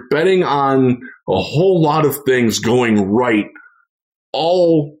you're betting on a whole lot of things going right,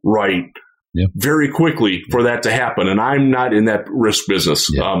 all right, very quickly for that to happen. And I'm not in that risk business.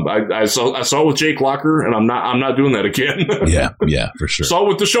 Yeah. I saw with Jake Locker, and I'm not doing that again. yeah, for sure. Saw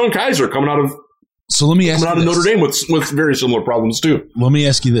with DeShone Kizer coming out of. So let me ask you this. Notre Dame with very similar problems too. Let me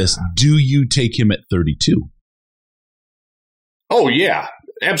ask you this: do you take him at 32? Oh yeah,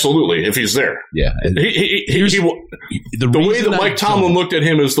 absolutely. If he's there, yeah. The way that Mike Tomlin looked at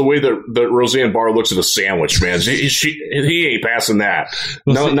him is the way that Roseanne Barr looks at a sandwich. Man, he ain't passing that.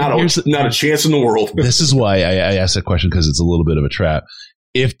 Not a chance in the world. This is why I asked that question, because it's a little bit of a trap.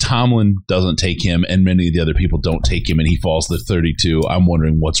 If Tomlin doesn't take him and many of the other people don't take him and he falls to 32, I'm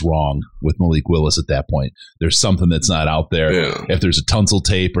wondering what's wrong with Malik Willis at that point. There's something that's not out there. Yeah. If there's a Tunsil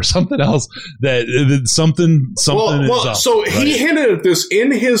tape or something else, that something is up. So he hinted at this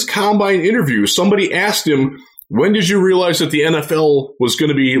in his combine interview. Somebody asked him, when did you realize that the NFL was going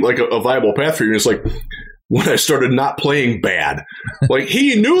to be like a viable path for you? And it's like, when I started not playing bad. Like,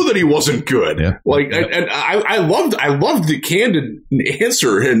 he knew that he wasn't good. Yeah. Like, and I loved the candid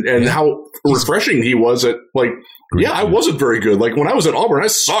answer and how refreshing he was at, like, yeah, I wasn't very good. Like, when I was at Auburn, I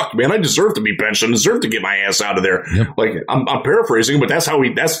sucked, man. I deserved to be benched and deserved to get my ass out of there. Yep. Like, I'm paraphrasing, but that's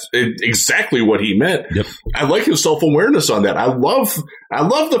exactly what he meant. Yep. I like his self-awareness on that. I love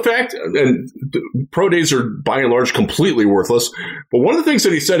the fact, and pro days are by and large completely worthless, but one of the things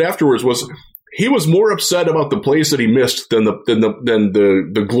that he said afterwards was he was more upset about the plays that he missed than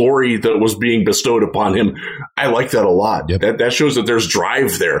the glory that was being bestowed upon him. I like that a lot. Yep. That shows that there's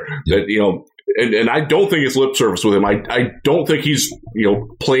drive there. Yep. That, and I don't think it's lip service with him. I don't think he's,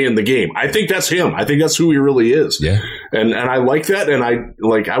 playing the game. I think that's him. I think that's who he really is. Yeah. And I like that. And I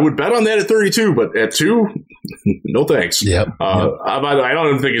would bet on that at 32, but at 2, no thanks. Yep. I don't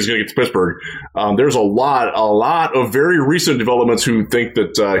even think he's going to get to Pittsburgh. There's a lot of very recent developments who think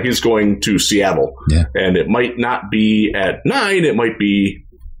that he's going to Seattle. Yeah. And it might not be at 9. It might be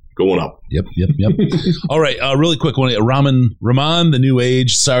going up. Yep. All right, really quick one. Rahman, the new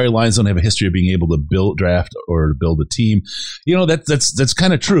age. Sorry, Lions don't have a history of being able to draft or build a team. That's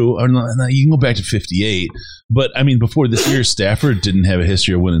kind of true. You can go back to 58, but I mean, before this year, Stafford didn't have a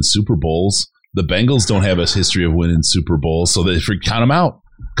history of winning Super Bowls. The Bengals don't have a history of winning Super Bowls, so they count them out,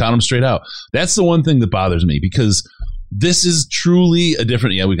 count them straight out. That's the one thing that bothers me, because this is truly a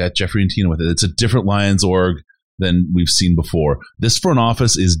different. Yeah, we got Jeffrey and Tina with it. It's a different Lions org than we've seen before. This front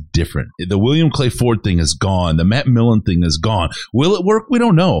office is different. The William Clay Ford thing is gone. The Matt Millen thing is gone. Will it work? We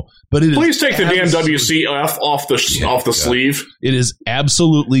don't know. But please take the damn WCF off the sleeve. It is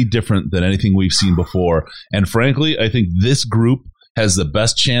absolutely different than anything we've seen before. And frankly, I think this group has the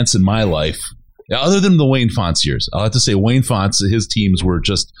best chance in my life, other than the Wayne Fonts years. I'll have to say Wayne Fonts, his teams were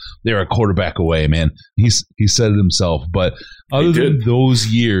they're a quarterback away, man. He said it himself. But other than those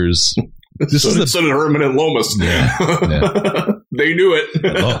yees, so did Herman and Lomas. Yeah. They knew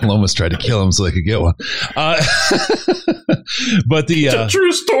it. Lomas tried to kill him so they could get one. But it's a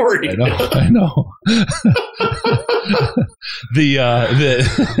true story. I know.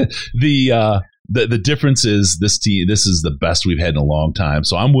 The difference is this team. This is the best we've had in a long time.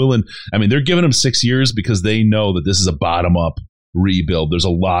 So I'm willing. I mean, they're giving them 6 years because they know that this is a bottom up rebuild. There's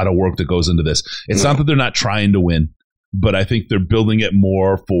a lot of work that goes into this. It's not that they're not trying to win, but I think they're building it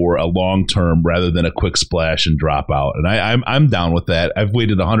more for a long term rather than a quick splash and drop out. And I'm down with that. I've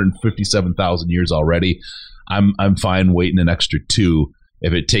waited 157,000 years already. I'm fine waiting an extra 2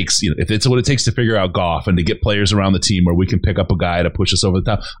 if it takes, if it's what it takes to figure out Goff and to get players around the team where we can pick up a guy to push us over the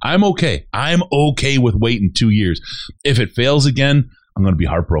top. I'm okay. I'm okay with waiting 2 years. If it fails again, I'm going to be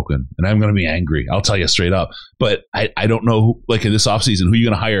heartbroken and I'm going to be angry. I'll tell you straight up. But I don't know, who, like in this offseason, who you're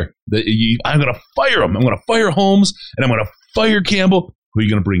going to hire. I'm going to fire them. I'm going to fire Holmes and I'm going to fire Campbell. Who are you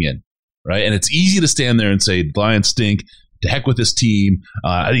going to bring in? Right? And it's easy to stand there and say, the Lions stink. To heck with this team.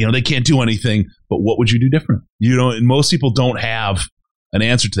 They can't do anything. But what would you do different? And most people don't have an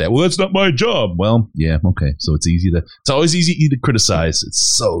answer to that. Well, that's not my job. Well, yeah, okay. So it's always easy to criticize.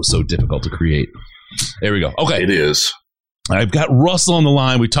 It's so difficult to create. There we go. Okay. It is. I've got Russell on the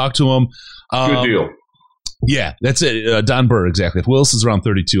line. We talked to him. Good deal. Yeah, that's it. Don Burr, exactly. If Willis is around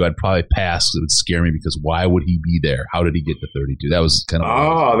 32, I'd probably pass. It would scare me because why would he be there? How did he get to 32? That was kind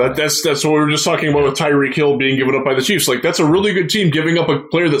of that's what we were just talking about with Tyreek Hill being given up by the Chiefs. Like, that's a really good team giving up a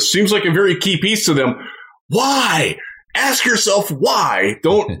player that seems like a very key piece to them. Why? Ask yourself why.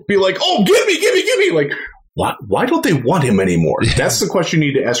 Don't be like, oh, give me. Like, why don't they want him anymore? That's the question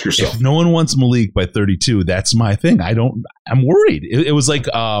you need to ask yourself. If no one wants Malik by 32, that's my thing. I'm worried. It was like,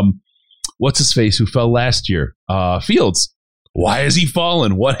 what's his face who fell last year? Fields. Why is he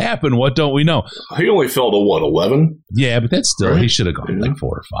fallen? What happened? What don't we know? He only fell to 11? Yeah, but that's still, right? He should have gone like 4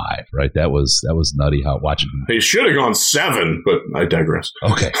 or 5, right? That was nutty how watching him. He should have gone 7, but I digress.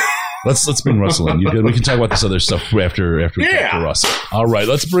 Okay. Let's bring Russell in. You good? We can talk about this other stuff after we talk to Russell. All right,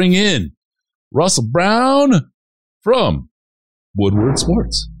 let's bring in Russell Brown from Woodward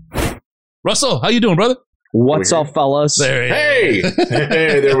Sports. Russell, how you doing, brother? What's up, fellas? Hey,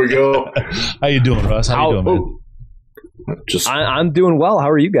 there we go. How you doing, Russ? How you doing, man? I'm doing well. How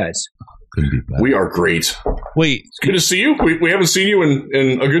are you guys? Couldn't be better. We are great. Wait. It's good to see you. We haven't seen you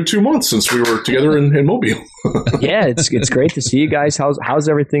in a good 2 months since we were together in Mobile. Yeah, it's great to see you guys. How's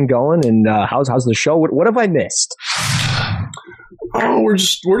everything going? And how's the show? What have I missed? Oh,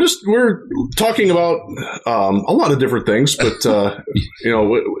 we're talking about a lot of different things, but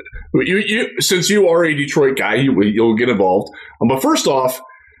you since you are a Detroit guy, you'll get involved. But first off,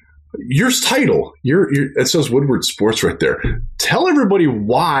 your title, it says Woodward Sports right there. Tell everybody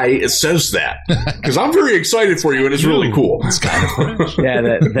why it says that, because I'm very excited for you, and it's really cool. It's kind of fresh.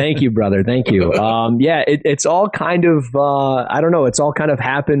 Yeah, thank you, brother. Thank you. It's all kind of, I don't know, it's all kind of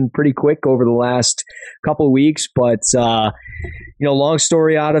happened pretty quick over the last couple of weeks, but, long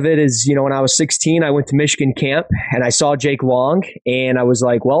story out of it is, when I was 16, I went to Michigan camp and I saw Jake Long, and I was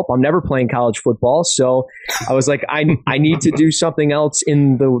like, well, I'm never playing college football. So I was like, I need to do something else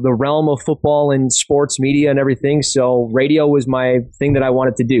in the realm of football and sports media and everything. So radio was my thing that I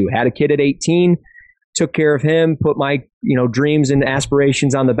wanted to do. Had a kid at 18, took care of him, put my, dreams and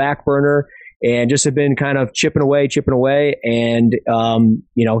aspirations on the back burner, and just have been kind of chipping away. And,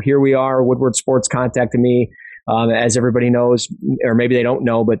 here we are. Woodward Sports contacted me. As everybody knows, or maybe they don't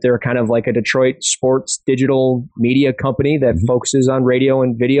know, but they're kind of like a Detroit sports digital media company that focuses on radio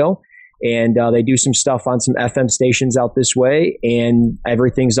and video. And they do some stuff on some FM stations out this way, and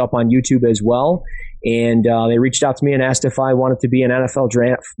everything's up on YouTube as well. And they reached out to me and asked if I wanted to be an NFL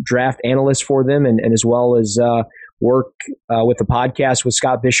draft analyst for them, and as well as work with the podcast with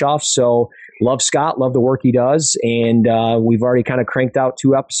Scott Bischoff. So love Scott, love the work he does, and we've already kind of cranked out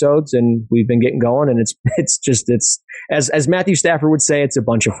 2 episodes, and we've been getting going. And it's as Matthew Stafford would say, it's a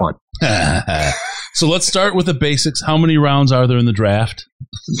bunch of fun. So let's start with the basics. How many rounds are there in the draft?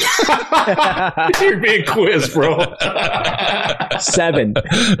 You're being quizzed, bro. 7.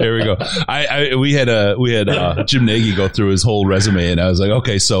 There we go. We had Jim Nagy go through his whole resume, and I was like,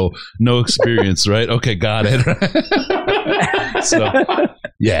 okay, so no experience, right? Okay, got it. So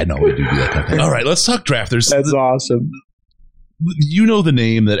yeah, no, we do that kind of thing. All right, let's talk draft. That's awesome. You know the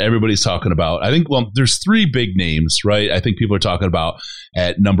name that everybody's talking about. I think, there's 3 big names, right? I think people are talking about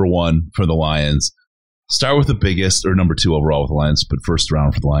at number 1 for the Lions. Start with the biggest, or number 2 overall with the Lions, but first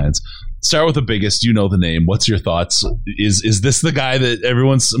round for the Lions. Start with the biggest. You know the name. What's your thoughts? Is this the guy that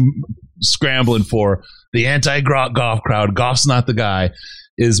everyone's scrambling for? The anti-Goff crowd. Goff's not the guy.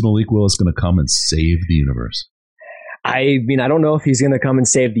 Is Malik Willis going to come and save the universe? I mean, I don't know if he's going to come and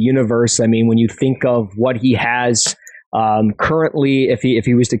save the universe. I mean, when you think of what he has currently, if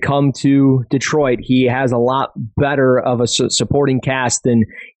he was to come to Detroit, he has a lot better of a supporting cast than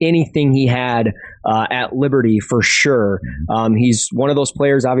anything he had at Liberty, for sure. He's one of those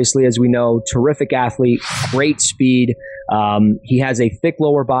players, obviously, as we know, terrific athlete, great speed. He has a thick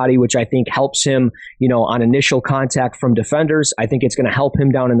lower body, which I think helps him, on initial contact from defenders. I think it's going to help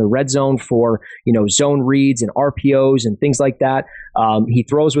him down in the red zone for, zone reads and RPOs and things like that. He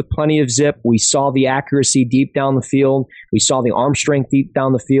throws with plenty of zip. We saw the accuracy deep down the field. We saw the arm strength deep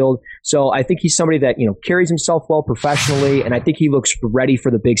down the field. So I think he's somebody that, carries himself well professionally, and I think he looks ready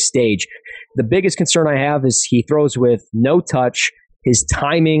for the big stage. The biggest concern I have is he throws with no touch. His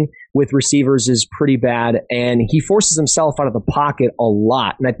timing with receivers is pretty bad, and he forces himself out of the pocket a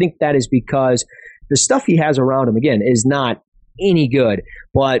lot. And I think that is because the stuff he has around him, again, is not any good.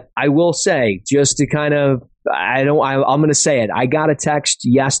 But I will say, just to kind of, I'm going to say it. I got a text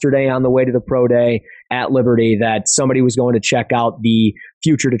yesterday on the way to the pro day at Liberty that somebody was going to check out the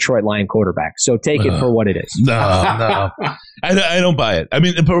future Detroit Lion quarterback. So take it for what it is. No. I don't buy it. I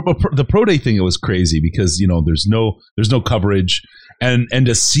mean, the pro day thing, it was crazy because, there's no coverage. And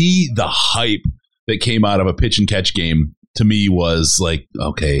to see the hype that came out of a pitch and catch game to me was like,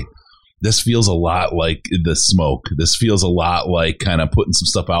 okay, this feels a lot like the smoke. This feels a lot like kind of putting some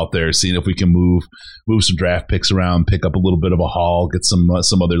stuff out there, seeing if we can move some draft picks around, pick up a little bit of a haul, get some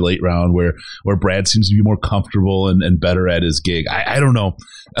other late round where Brad seems to be more comfortable and better at his gig. I don't know.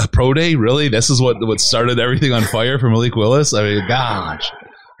 A pro day, really? This is what started everything on fire for Malik Willis? I mean, gosh.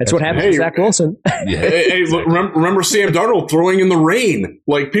 That's what happened to Zach Wilson. Yeah. Hey, remember Sam Darnold throwing in the rain?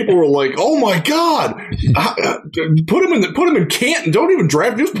 Like, people were like, "Oh my God, put him in Canton. Don't even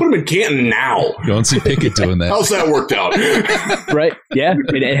draft. Just put him in Canton now." You don't see Pickett doing that. How's that worked out? Right? Yeah,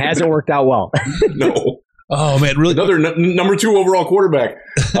 it hasn't worked out well. No. Oh man, really? Another number 2 overall quarterback.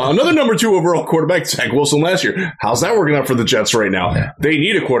 Another number 2 overall quarterback, Zach Wilson last year. How's that working out for the Jets right now? Yeah. They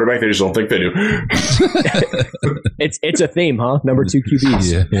need a quarterback. They just don't think they do. It's a theme, huh? Number 2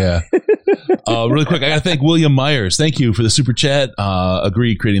 QBs. Yeah. Really quick, I got to thank William Myers. Thank you for the super chat.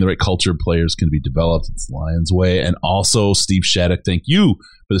 Agree, creating the right culture, players can be developed. It's the Lions way. And also Steve Shattuck, thank you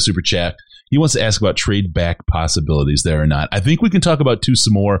for the super chat. He wants to ask about trade back possibilities there or not. I think we can talk about 2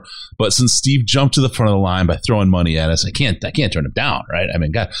 some more, but since Steve jumped to the front of the line by throwing money at us, I can't turn him down, right? I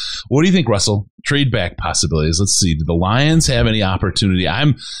mean, God, what do you think, Russell? Trade back possibilities. Let's see. Do the Lions have any opportunity?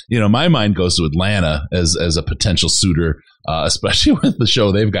 My mind goes to Atlanta as a potential suitor, especially with the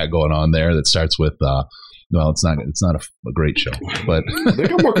show they've got going on there that starts with Well, it's not a great show, but they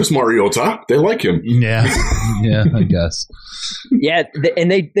got Marcus Mariota. They like him. Yeah, I guess. Yeah,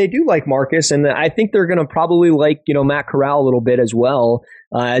 and they do like Marcus, and I think they're going to probably like Matt Corral a little bit as well,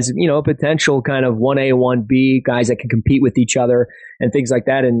 as a potential kind of 1A, 1B guys that can compete with each other and things like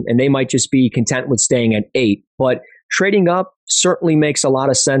that, and they might just be content with staying at 8. But trading up certainly makes a lot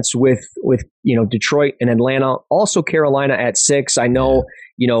of sense with Detroit and Atlanta. Also Carolina at 6. I know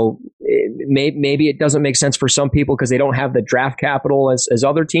maybe it doesn't make sense for some people because they don't have the draft capital as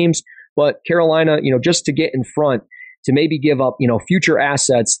other teams. But Carolina, just to get in front, to maybe give up future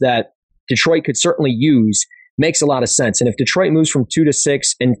assets that Detroit could certainly use, makes a lot of sense. And if Detroit moves from 2 to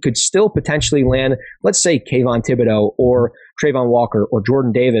 6 and could still potentially land, let's say Kayvon Thibodeau or Trayvon Walker or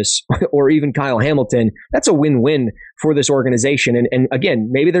Jordan Davis or even Kyle Hamilton, that's a win-win for this organization. And again,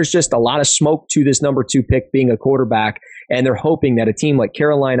 maybe there's just a lot of smoke to this number 2 pick being a quarterback, and they're hoping that a team like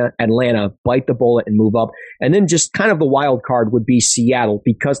Carolina, Atlanta bite the bullet and move up. And then just kind of the wild card would be Seattle,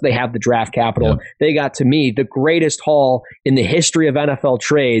 because they have the draft capital. Yeah. They got, to me, the greatest haul in the history of NFL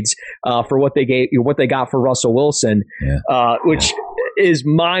trades for what they got for Russell Wilson, which is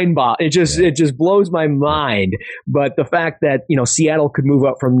mind-boggling. It just blows my mind. But the fact that Seattle could move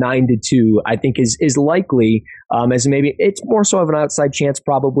up from 9 to 2, I think is likely. As maybe it's more so of an outside chance,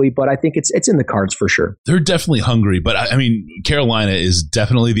 probably, but I think it's in the cards for sure. They're definitely hungry, but I mean, Carolina is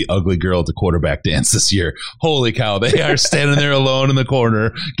definitely the ugly girl at the quarterback dance this year. Holy cow, they are standing there alone in the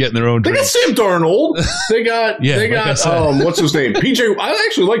corner getting their own. They got Sam Darnold. They got what's his name? PJ. I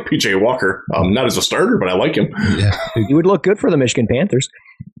actually like PJ Walker. Not as a starter, but I like him. Yeah, he would look good for the Michigan Panthers.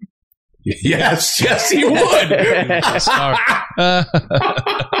 Yes, he would.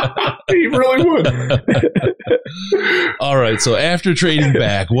 He really would. All right. So after trading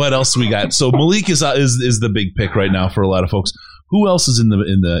back, what else we got? So Malik is the big pick right now for a lot of folks. Who else is in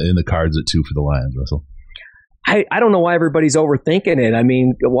the cards at 2 for the Lions, Russell? I don't know why everybody's overthinking it. I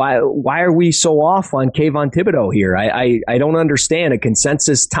mean, why are we so off on Kayvon Thibodeau here? I don't understand. A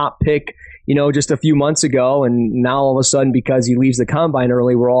consensus top pick, just a few months ago, and now all of a sudden, because he leaves the combine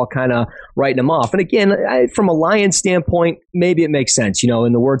early, we're all kind of writing him off. And again, from a Lions standpoint, maybe it makes sense.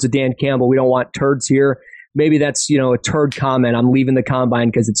 In the words of Dan Campbell, we don't want turds here. Maybe that's, a turd comment. I'm leaving the combine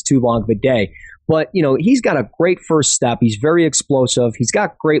because it's too long of a day. But, he's got a great first step. He's very explosive. He's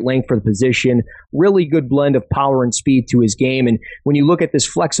got great length for the position, really good blend of power and speed to his game. And when you look at this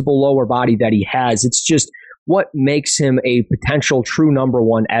flexible lower body that he has, it's just what makes him a potential true number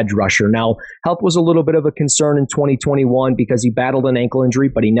 1 edge rusher. Now, health was a little bit of a concern in 2021 because he battled an ankle injury,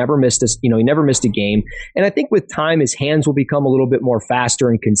 but he never missed a game. And I think with time, his hands will become a little bit more faster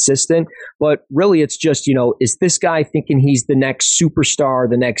and consistent. But really, it's just, is this guy thinking he's the next superstar,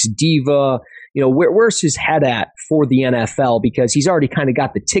 the next diva? Where's his head at for the NFL? Because he's already kind of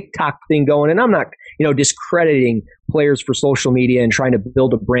got the TikTok thing going. And I'm not, discrediting players for social media and trying to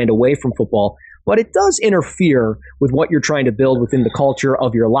build a brand away from football. But it does interfere with what you're trying to build within the culture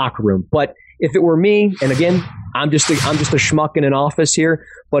of your locker room. But if it were me, and again, I'm just a schmuck in an office here,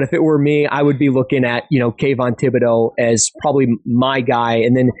 but if it were me, I would be looking at, Kayvon Thibodeau as probably my guy.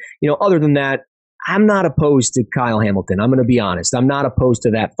 And then, other than that, I'm not opposed to Kyle Hamilton. I'm going to be honest. I'm not opposed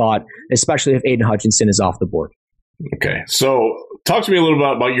to that thought, especially if Aiden Hutchinson is off the board. Okay. So talk to me a little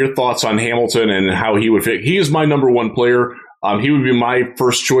bit about your thoughts on Hamilton and how he would fit. He is my number 1 player. He would be my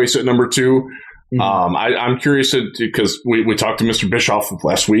first choice at number 2. Mm-hmm. I'm curious because we talked to Mr. Bischoff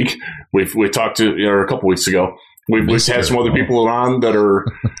last week. We talked to a couple weeks ago. We've had some other people on that are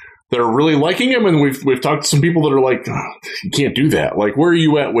really liking him, and we've talked to some people that are like, oh, you can't do that. Like, where are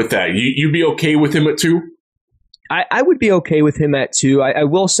you at with that? You'd be okay with him at 2? I would be okay with him at 2. I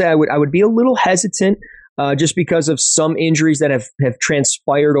will say I would be a little hesitant. Just because of some injuries that have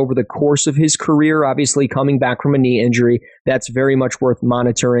transpired over the course of his career. Obviously, coming back from a knee injury, that's very much worth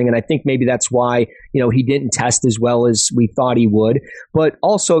monitoring. And I think maybe that's why, he didn't test as well as we thought he would. But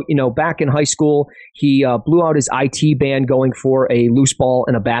also, back in high school, he blew out his IT band going for a loose ball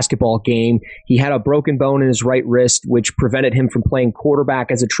in a basketball game. He had a broken bone in his right wrist, which prevented him from playing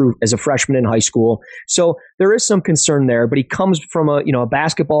quarterback as a freshman in high school. So there is some concern there, but he comes from a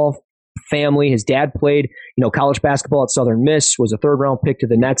basketball family. His dad played, college basketball at Southern Miss, was a 3rd-round pick to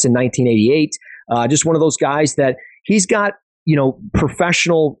the Nets in 1988. Just one of those guys that he's got,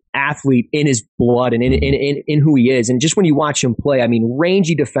 professional athlete in his blood and in who he is. And just when you watch him play, I mean,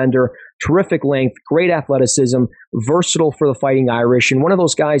 rangy defender, terrific length, great athleticism, versatile for the Fighting Irish, and one of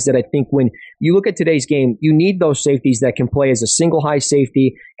those guys that I think when you look at today's game, you need those safeties that can play as a single high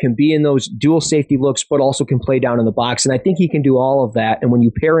safety, can be in those dual safety looks, but also can play down in the box. And I think he can do all of that. And when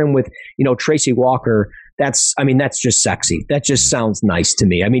you pair him with, Tracy Walker, that's just sexy. That just sounds nice to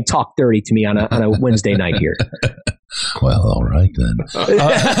me. I mean, talk dirty to me on a Wednesday night here. Well, all right then.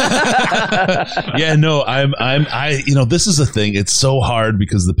 Yeah, no, this is the thing. It's so hard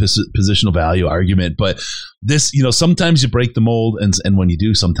because of the positional value argument, but this, sometimes you break the mold, and when you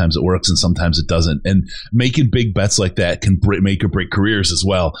do, sometimes it works and sometimes it doesn't. And making big bets like that can make or break careers as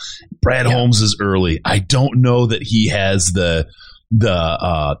well. Brad Holmes is early. I don't know that he has the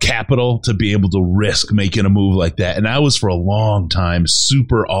capital to be able to risk making a move like that. And I was for a long time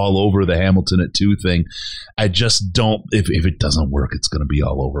super all over the Hamilton at 2 thing. I just don't, if it doesn't work, it's going to be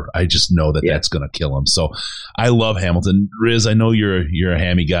all over. I just know that that's going to kill him. So I love Hamilton. Riz, I know you're a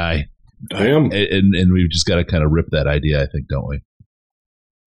hammy guy. I am. And we've just got to kind of rip that idea, I think, don't we?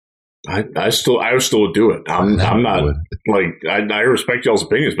 I still would do it. I'm not I respect y'all's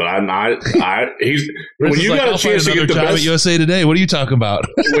opinions, but I'm not. When you got a chance to get the best at USA Today, what are you talking about?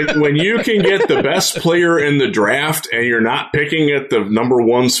 when you can get the best player in the draft and you're not picking at the number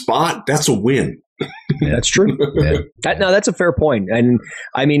 1 spot, that's a win. Yeah, that's true. Yeah. That's a fair point. And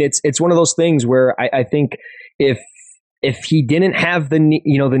I mean, it's one of those things where I think if he didn't have the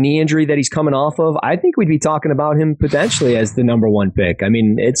knee injury that he's coming off of, I think we'd be talking about him potentially as the number 1 pick. I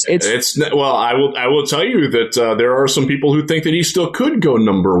mean, it's well, I will tell you that there are some people who think that he still could go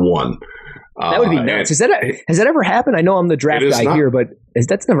number 1. That would be nuts. Has that ever happened? I know I'm the draft guy here, but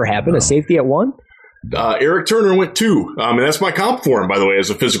that's never happened. No. A safety at 1? Eric Turner went 2. And that's my comp for him, by the way,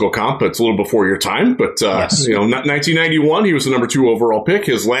 as a physical comp. It's a little before your time, but 1991, he was the number 2 overall pick.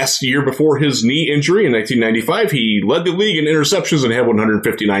 His last year before his knee injury in 1995, he led the league in interceptions and had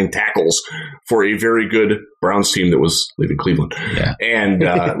 159 tackles for a very good Browns team that was leaving Cleveland. Yeah. And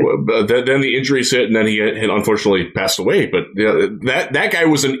then the injuries hit, and then he had unfortunately passed away. But that guy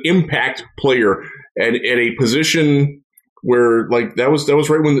was an impact player at a position where that was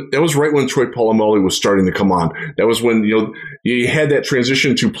right when Troy Polamalu was starting to come on. That was when you had that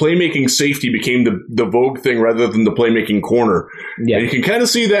transition to playmaking safety became the vogue thing rather than the playmaking corner. Yeah. And you can kind of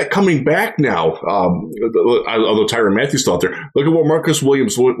see that coming back now. Although Tyrann Mathieu still out there, look at what Marcus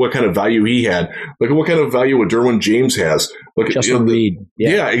Williams, what kind of value he had. Look at what kind of value what Derwin James has. Look at Justin Reed.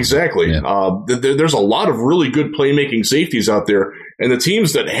 Yeah, exactly. Yeah. There's a lot of really good playmaking safeties out there, and the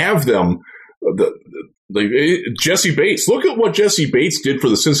teams that have them. Jesse Bates. Look at what Jesse Bates did for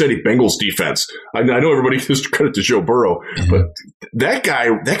the Cincinnati Bengals defense. I know everybody gives credit to Joe Burrow, but that guy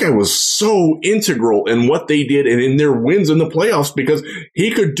was so integral in what they did and in their wins in the playoffs because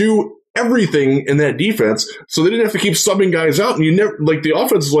he could do everything in that defense. So they didn't have to keep subbing guys out. And you never the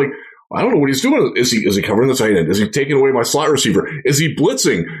offense is I don't know what he's doing. Is he covering the tight end? Is he taking away my slot receiver? Is he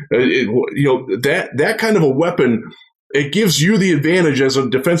blitzing? That kind of a weapon. It gives you the advantage as a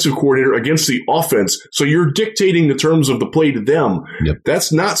defensive coordinator against the offense. So you're dictating the terms of the play to them. Yep.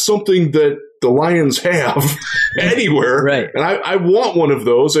 That's not something that the Lions have anywhere. Right. And I want one of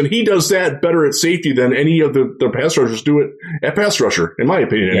those. And he does that better at safety than any of the pass rushers do it at pass rusher, in my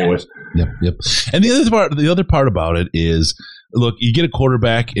opinion, anyways. Yep. And the other part about it is, look, you get a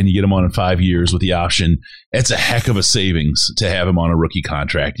quarterback and you get him on in 5 years with the option. It's a heck of a savings to have him on a rookie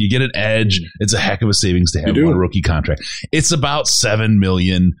contract. You get an edge. It's a heck of a savings to have him on a rookie contract. It's about $7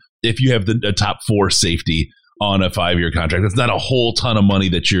 million if you have the top 4 safety on a 5-year contract. That's not a whole ton of money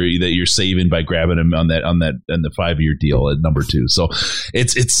that you're saving by grabbing him on the 5-year deal at number 2. So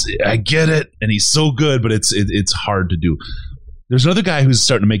it's I get it, and he's so good, but it's hard to do. There's another guy who's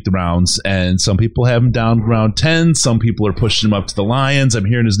starting to make the rounds, and some people have him down round 10. Some people are pushing him up to the Lions. I'm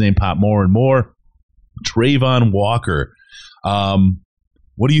hearing his name pop more and more. Travon Walker.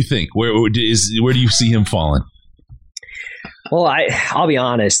 What do you think? Where do you see him falling? Well, I'll be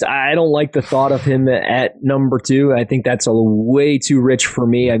honest. I don't like the thought of him at number 2. I think that's way too rich for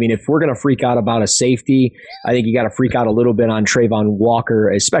me. I mean, if we're going to freak out about a safety, I think you got to freak out a little bit on Travon Walker,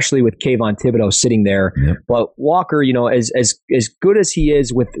 especially with Kayvon Thibodeau sitting there. Yep. But Walker, as good as he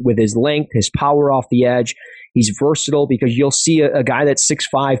is with his length, his power off the edge, he's versatile because you'll see a guy that's 6'5",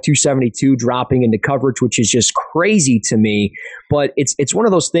 272 dropping into coverage, which is just crazy to me. But it's one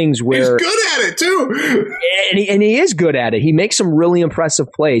of those things where he's good at it too, and he is good at it. He makes some really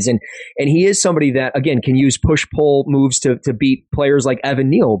impressive plays, and he is somebody that again can use push pull moves to beat players like Evan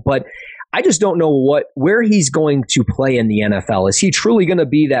Neal. But I just don't know where he's going to play in the NFL. Is he truly going to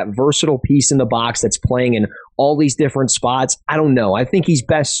be that versatile piece in the box that's playing in all these different spots? I don't know. I think he's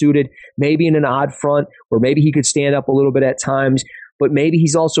best suited maybe in an odd front, or maybe he could stand up a little bit at times, but maybe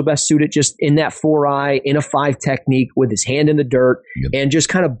he's also best suited just in that 4-eye, in a 5 technique with his hand in the dirt and just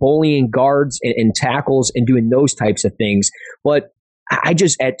kind of bullying guards and tackles and doing those types of things. But I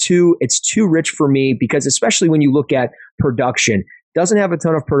just, at 2, it's too rich for me because especially when you look at production, doesn't have a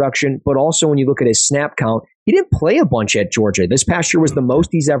ton of production, but also when you look at his snap count, he didn't play a bunch at Georgia. This past year was the most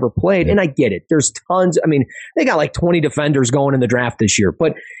he's ever played. And I get it. There's tons. I mean, they got like 20 defenders going in the draft this year,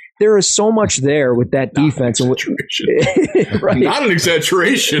 but there is so much there with that defense. Right. Not an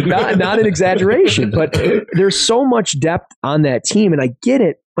exaggeration. Not an exaggeration, but there's so much depth on that team, and I get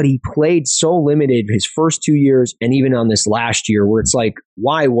it, but he played so limited his first 2 years and even on this last year where it's like,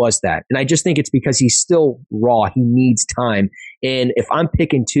 why was that? And I just think it's because he's still raw. He needs time. And if I'm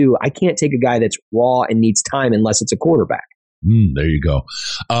picking two, I can't take a guy that's raw and needs time unless it's a quarterback. There you go.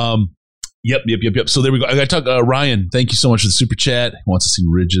 Yep. So there we go. I got to talk. Ryan, thank you so much for the super chat. He wants to see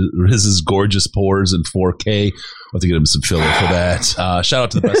Riz's gorgeous pores in 4K. We'll have to get him some filler for that. Shout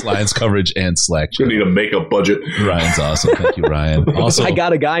out to the best Lions coverage and Slack. We need a makeup budget. Ryan's awesome. Thank you, Ryan. Also, I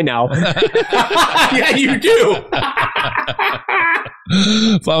got a guy now. Yeah, you do.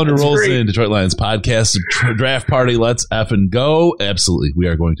 Flounder rolls in. Detroit Lions podcast draft party. Let's effing go. Absolutely. We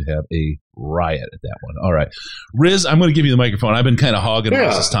are going to have a riot at that one. All right. Riz, I'm going to give you the microphone. I've been kind of hogging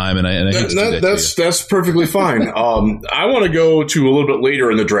Riz's time, and I hate to do that. That's perfectly fine. I want to go to a little bit later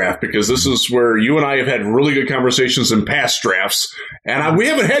in the draft because this is where you and I have had really good conversations in past drafts, and we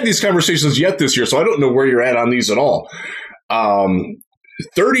haven't had these conversations yet this year, so I don't know where you're at on these at all.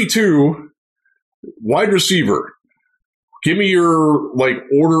 32 wide receiver. Give me your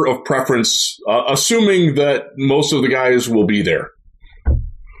order of preference, assuming that most of the guys will be there.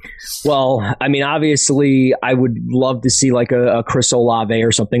 Well, I mean, obviously, I would love to see like a Chris Olave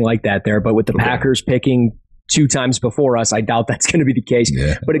or something like that there. But with the Packers picking 2 times before us, I doubt that's going to be the case.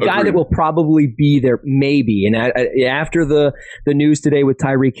 Yeah. But a guy that will probably be there, maybe. And after the news today with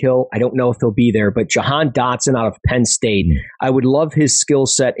Tyreek Hill, I don't know if he'll be there. But Jahan Dotson out of Penn State, I would love his skill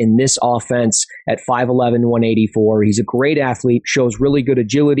set in this offense at 5'11", 184. He's a great athlete, shows really good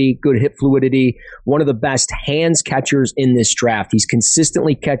agility, good hip fluidity, one of the best hands catchers in this draft. He's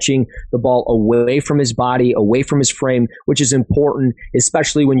consistently catching the ball away from his body, away from his frame, which is important,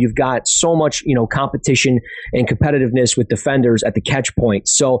 especially when you've got so much, competition and competitiveness with defenders at the catch point.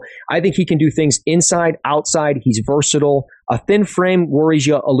 So I think he can do things inside, outside. He's versatile. A thin frame worries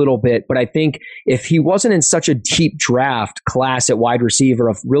you a little bit, but I think if he wasn't in such a deep draft class at wide receiver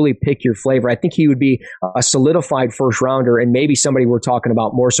of really pick your flavor, I think he would be a solidified first rounder and maybe somebody we're talking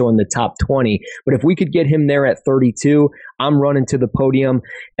about more so in the top 20. But if we could get him there at 32, I'm running to the podium.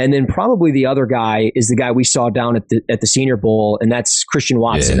 And then probably the other guy is the guy we saw down at the Senior Bowl, and that's Christian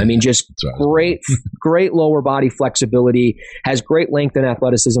Watson. Yeah, I mean, just great lower body flexibility, has great length and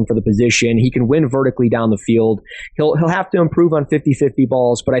athleticism for the position. He can win vertically down the field. He'll have to improve on 50-50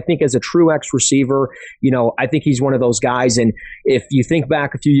 balls, but I think as a true X receiver, I think he's one of those guys. And if you think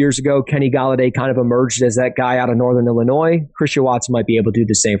back a few years ago, Kenny Golladay kind of emerged as that guy out of Northern Illinois. Christian Watson might be able to do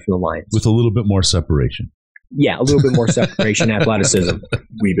the same for the Lions. With a little bit more separation. Yeah, a little bit more separation, athleticism.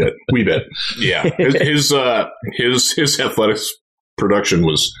 Wee bit. Yeah. His athletics production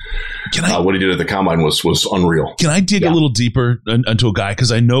was what he did at the combine was unreal. Can I dig a little deeper into a guy?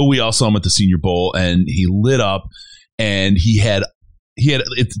 Because I know we all saw him at the Senior Bowl, and he lit up, and he had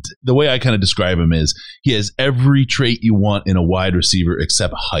the way I kind of describe him is he has every trait you want in a wide receiver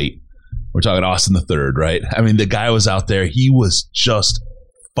except height. We're talking Austin III, right? I mean, the guy was out there. He was just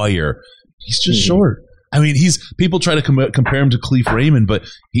fire. He's just short. I mean, people try to compare him to Khalif Raymond, but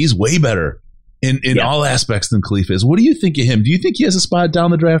he's way better in all aspects than Khalif is. What do you think of him? Do you think he has a spot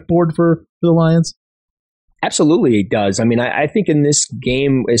down the draft board for the Lions? Absolutely, he does. I mean, I think in this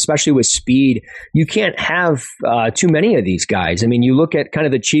game, especially with speed, you can't have too many of these guys. I mean, you look at kind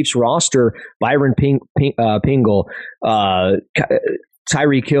of the Chiefs roster, Byron Pringle,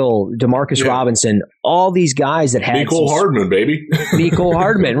 Tyreek Hill, Demarcus Robinson, all these guys that had Mecole Hardman, baby. Mecole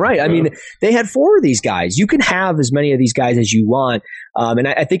Hardman, right. I mean, they had 4 of these guys. You can have as many of these guys as you want. And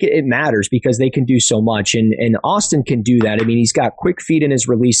I think it matters because they can do so much. And Austin can do that. I mean, he's got quick feet in his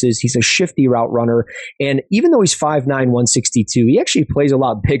releases. He's a shifty route runner. And even though he's 5'9", 162, he actually plays a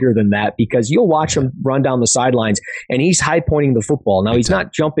lot bigger than that because you'll watch him run down the sidelines and he's high pointing the football. Now, he's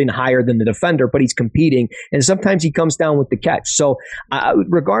not jumping higher than the defender, but he's competing. And sometimes he comes down with the catch. So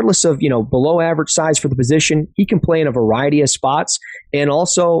regardless of, below average size for the position, he can play in a variety of spots. And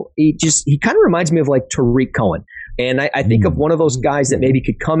also, he kind of reminds me of like Tariq Cohen. And I think of one of those guys that maybe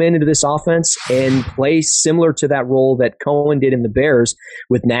could come into this offense and play similar to that role that Cohen did in the Bears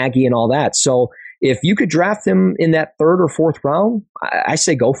with Nagy and all that. So if you could draft him in that 3rd or 4th round, I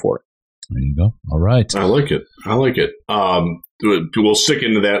say go for it. There you go. All right. I like it. We'll stick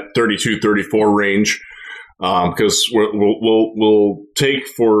into that 32-34 range. Because we'll take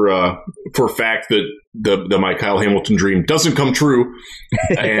for fact that my Kyle Hamilton dream doesn't come true,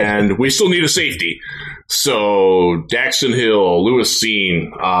 and we still need a safety. So Daxton Hill, Lewis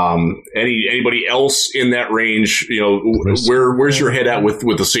Cine, anybody else in that range? Where's your head at with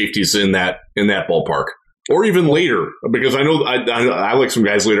the safeties in that ballpark, or even later? Because I know I like some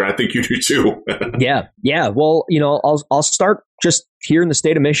guys later. I think you do too. Yeah. Well, I'll start just here in the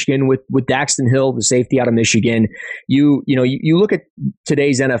state of Michigan with Daxton Hill, the safety out of Michigan. You look at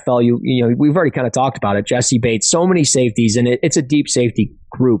today's NFL. We've already kind of talked about it. Jesse Bates, so many safeties, and it's a deep safety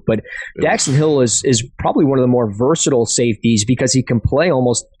group. But Daxton Hill is probably one of the more versatile safeties because he can play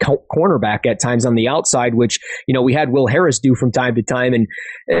almost cornerback at times on the outside, which we had Will Harris do from time to time, and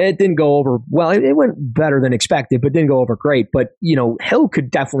it didn't go over well. It went better than expected, but didn't go over great. But Hill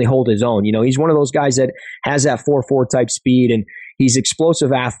could definitely hold his own. He's one of those guys that has that 4.4 type speed, and he's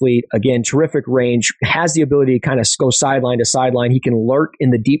explosive athlete, again, terrific range, has the ability to kind of go sideline to sideline. He can lurk in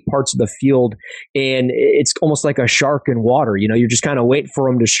the deep parts of the field, and it's almost like a shark in water. You're just kind of waiting for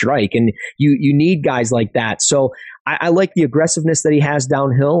him to strike, and you need guys like that. So I like the aggressiveness that he has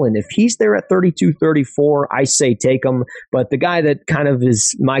downhill, and if he's there at 32, 34, I say take him. But the guy that kind of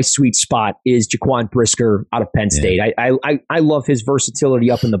is my sweet spot is Jaquan Brisker out of Penn State. I love his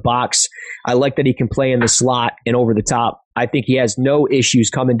versatility up in the box. I like that he can play in the slot and over the top. I think he has no issues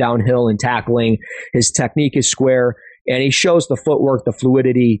coming downhill and tackling. His technique is square, and he shows the footwork, the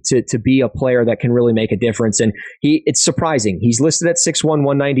fluidity to be a player that can really make a difference. And it's surprising. He's listed at 6'1",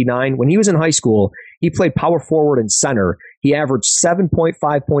 199. When he was in high school, he played power forward and center. He averaged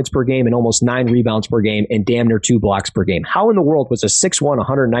 7.5 points per game and almost 9 rebounds per game and damn near 2 blocks per game. How in the world was a 6'1",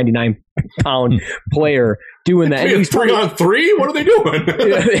 199-pound player doing that? He's 3-on-3? What are they doing?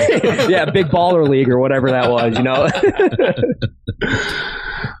 Yeah, big baller league or whatever that was,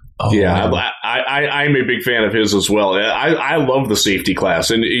 I'm a big fan of his as well. I love the safety class,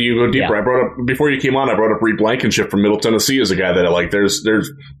 and you go deeper. I brought up before you came on. I brought up Reed Blankenship from Middle Tennessee as a guy that I like. There's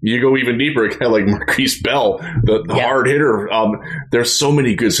you go even deeper. A guy like Marquise Bell, the hard hitter. There's so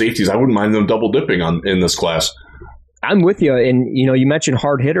many good safeties. I wouldn't mind them double dipping in this class. I'm with you. And, you mentioned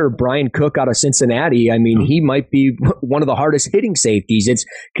hard hitter Brian Cook out of Cincinnati. I mean, he might be one of the hardest hitting safeties. It's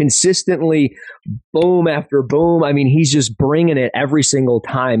consistently boom after boom. I mean, he's just bringing it every single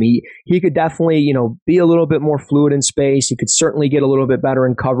time. He could definitely, be a little bit more fluid in space. He could certainly get a little bit better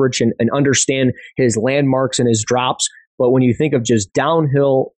in coverage and understand his landmarks and his drops. But when you think of just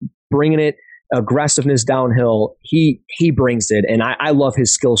downhill, bringing it, aggressiveness downhill, he brings it. And I love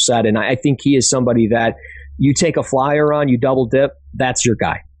his skill set. And I think he is somebody that you take a flyer on, you double dip, that's your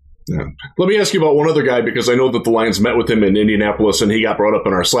guy. Yeah. Let me ask you about one other guy, because I know that the Lions met with him in Indianapolis and he got brought up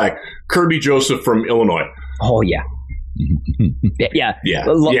in our Slack. Kirby Joseph from Illinois. Oh, yeah.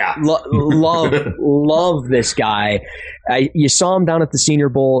 Love this guy. You saw him down at the Senior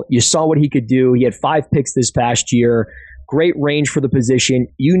Bowl. You saw what he could do. He had 5 picks this past year. Great range for the position.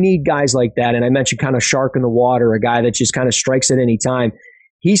 You need guys like that. And I mentioned kind of shark in the water, a guy that just kind of strikes at any time.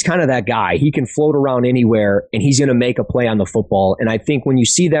 He's kind of that guy. He can float around anywhere, and he's going to make a play on the football. And I think when you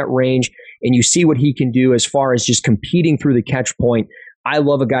see that range and you see what he can do as far as just competing through the catch point, I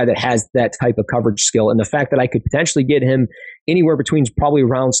love a guy that has that type of coverage skill. And the fact that I could potentially get him anywhere between probably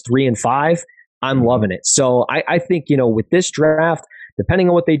rounds 3 and 5, I'm loving it. So I think, with this draft, depending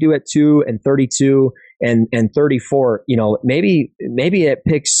on what they do at 2 and 32 and 34, maybe it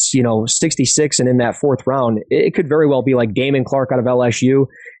picks, 66 and in that 4th round, it could very well be like Damon Clark out of LSU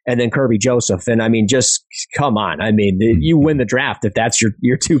and then Kirby Joseph. And I mean, just come on. I mean, you win the draft if that's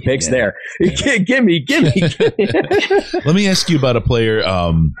your 2 picks there. Give me. Let me ask you about a player,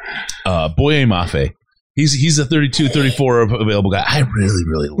 Boye Mafe. He's a 32, 34 available guy. I really,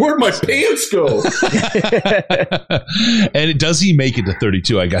 really love Where'd my pants go? And does he make it to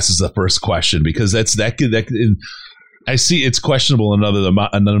 32, I guess, is the first question, because that I see it's questionable in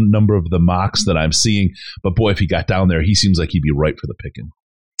a number of the mocks that I'm seeing. But boy, if he got down there, he seems like he'd be right for the picking.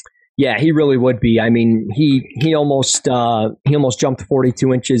 Yeah, he really would be. I mean, he almost jumped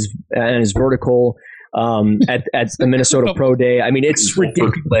 42 inches and his vertical at the Minnesota Pro Day. I mean, it's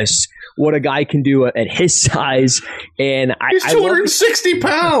ridiculous what a guy can do at his size. And he's 260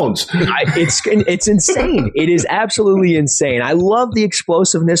 pounds. It's insane. It is absolutely insane. I love the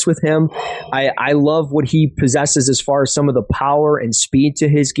explosiveness with him. I love what he possesses as far as some of the power and speed to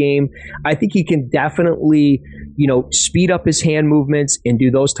his game. I think he can definitely, speed up his hand movements and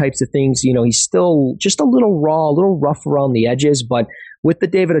do those types of things. He's still just a little raw, a little rough around the edges, but with the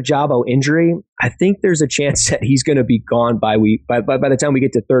David Ojabo injury, I think there's a chance that he's going to be gone by the time we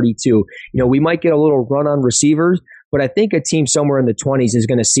get to 32. We might get a little run on receivers, but I think a team somewhere in the 20s is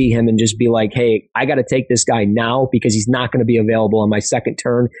going to see him and just be like, hey, I got to take this guy now because he's not going to be available on my second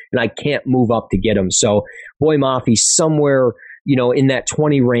turn, and I can't move up to get him. So Boye Mafe somewhere in that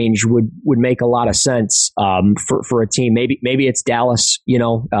 20 range would make a lot of sense for a team. Maybe it's Dallas,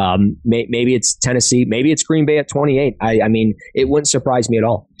 maybe it's Tennessee, maybe it's Green Bay at 28. I mean, it wouldn't surprise me at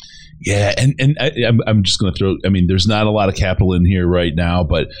all. Yeah, and I'm just going to throw. I mean, there's not a lot of capital in here right now,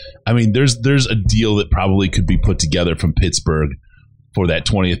 but I mean, there's a deal that probably could be put together from Pittsburgh for that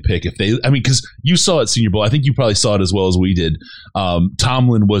 20th pick. Because you saw it Senior Bowl. I think you probably saw it as well as we did.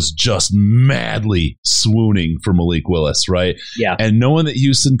 Tomlin was just madly swooning for Malik Willis, right? Yeah. And knowing that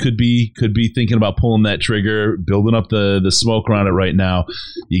Houston could be thinking about pulling that trigger, building up the smoke around it right now,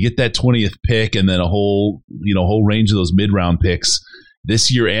 you get that 20th pick and then a whole range of those mid-round picks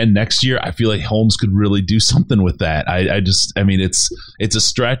this year and next year. I feel like Holmes could really do something with that. It's a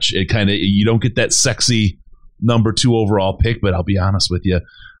stretch. It kind of, you don't get that sexy number 2 overall pick, but I'll be honest with you,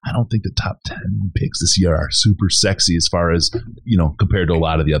 I don't think the top 10 picks this year are super sexy as far as, compared to a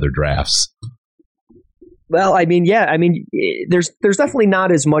lot of the other drafts. Well, there's definitely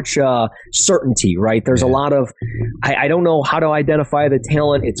not as much certainty, right? There's a lot of, I don't know how to identify the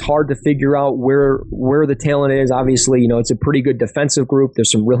talent. It's hard to figure out where the talent is. Obviously, it's a pretty good defensive group.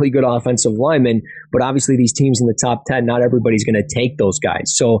 There's some really good offensive linemen, but obviously these teams in the top 10, not everybody's going to take those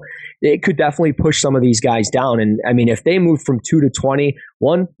guys. So it could definitely push some of these guys down. And I mean, if they moved from 2 to 20,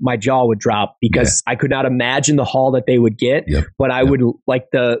 my jaw would drop because I could not imagine the haul that they would get. Yep. But I would like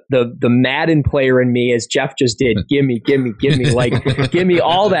the Madden player in me, as Jeff just did. Give me, like give me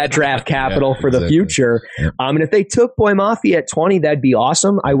all that draft capital for the future. Yep. And if they took Boy Mafi at 20, that'd be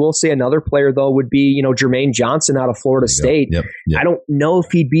awesome. I will say another player though would be Jermaine Johnson out of Florida State. Yep. I don't know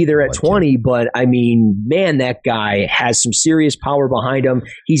if he'd be there at 20, but I mean, man, that guy has some serious power behind him.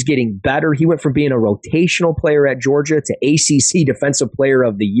 He's getting better. He went from being a rotational player at Georgia to ACC Defensive Player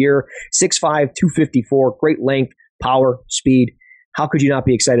of the Year. 6'5", 254, great length, power, speed. How could you not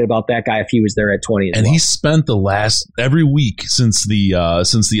be excited about that guy if he was there at 20 as well? He spent every week since the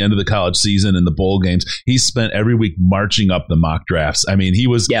end of the college season and the bowl games, he spent every week marching up the mock drafts. I mean, he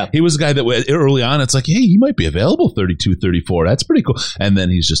was a guy that early on, it's like, hey, he might be available 32, 34. That's pretty cool. And then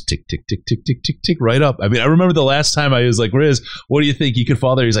he's just tick, tick, tick, tick, tick, tick, tick, right up. I mean, I remember the last time I was like, Riz, what do you think he could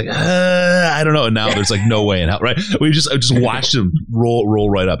fall there? He's like, I don't know. And now there's like no way in hell, right? I just watched him roll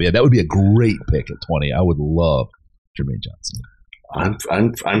right up. Yeah, that would be a great pick at 20. I would love Jermaine Johnson.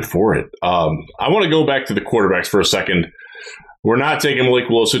 I'm for it. I want to go back to the quarterbacks for a second. We're not taking Malik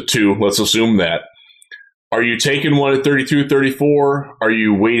Willis at 2. Let's assume that. Are you taking one at 32, 34? Are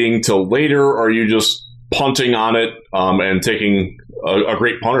you waiting till later? Or are you just punting on it and taking a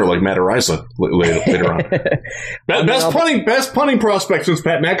great punter like Matt Araiza later on? Best punting prospect since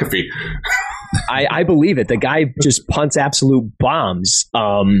Pat McAfee. I believe it. The guy just punts absolute bombs.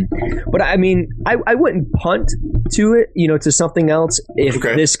 But I mean, I wouldn't punt to it, to something else.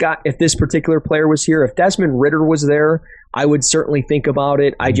 If this particular player was here, if Desmond Ridder was there, I would certainly think about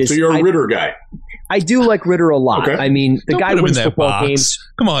it. So you're a Ridder guy. I do like Ridder a lot. Okay. I mean, the guy wins football games.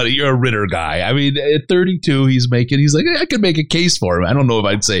 Come on, you're a Ridder guy. I mean, at 32, he's like, I could make a case for him. I don't know if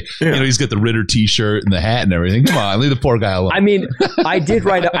I'd say, he's got the Ridder T-shirt and the hat and everything. Come on, leave the poor guy alone. I mean, I did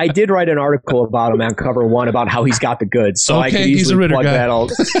write an article about him on Cover One about how he's got the goods. So I can easily plug that all.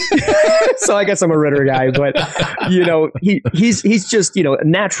 So I guess I'm a Ridder guy, but he's just a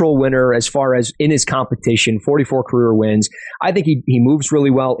natural winner as far as in his competition. 44 career wins. I think he moves really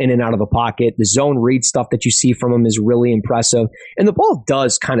well in and out of the pocket. The zone read stuff that you see from him is really impressive, and the ball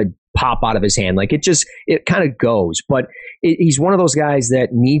does kind of pop out of his hand. Like it kind of goes, but he's one of those guys that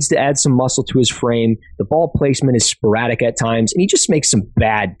needs to add some muscle to his frame. The ball placement is sporadic at times, and he just makes some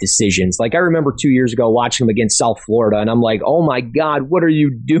bad decisions. Like I remember 2 years ago watching him against South Florida, and I'm like, oh my God, what are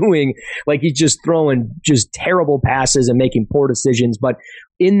you doing? Like he's just throwing just terrible passes and making poor decisions. But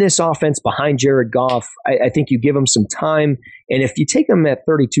in this offense behind Jared Goff, I think you give him some time. And if you take him at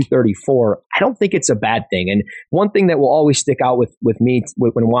 32, 34, I don't think it's a bad thing. And one thing that will always stick out with me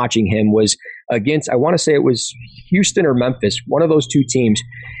when watching him was against, I want to say it was Houston or Memphis, one of those two teams.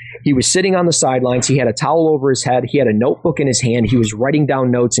 He was sitting on the sidelines. He had a towel over his head. He had a notebook in his hand. He was writing down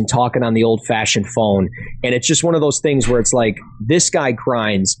notes and talking on the old-fashioned phone. And it's just one of those things where it's like, this guy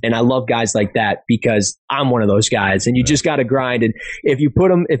grinds, and I love guys like that because I'm one of those guys. And you just got to grind. And if you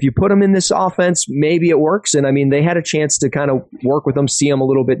put him in this offense, maybe it works. And I mean, they had a chance to kind of work with him, see him a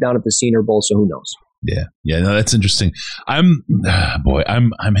little bit down at the Senior Bowl. So who knows? Yeah, no, that's interesting. I'm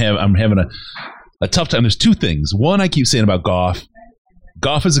having a tough time. There's two things. One, I keep saying about Goff.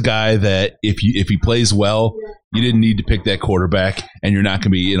 Goff is a guy that if he plays well, you didn't need to pick that quarterback, and you're not going to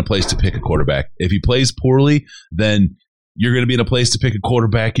be in a place to pick a quarterback. If he plays poorly, then you're going to be in a place to pick a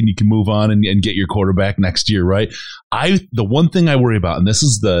quarterback and you can move on and get your quarterback next year, right? The one thing I worry about, and this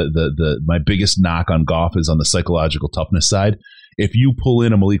is my biggest knock on Goff, is on the psychological toughness side. If you pull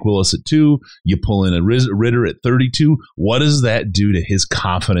in a Malik Willis at 2, you pull in a Ritter at 32, what does that do to his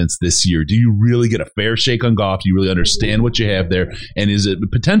confidence this year? Do you really get a fair shake on Goff? Do you really understand what you have there? And is it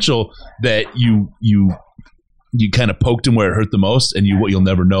potential that you kind of poked him where it hurt the most, and you'll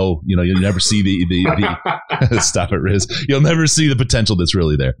never know, you'll never see the stop it, Riz. You'll never see the potential that's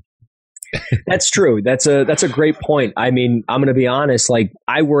really there. That's true. That's a great point. I mean, I'm going to be honest. Like,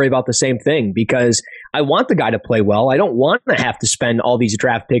 I worry about the same thing because I want the guy to play well. I don't want to have to spend all these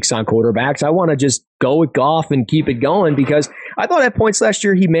draft picks on quarterbacks. I want to just go with Goff and keep it going because I thought at points last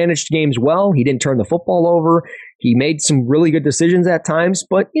year he managed games well. He didn't turn the football over. He made some really good decisions at times,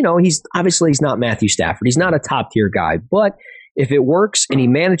 but he's not Matthew Stafford. He's not a top tier guy, but if it works and he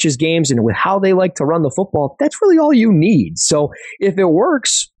manages games and with how they like to run the football, that's really all you need. So if it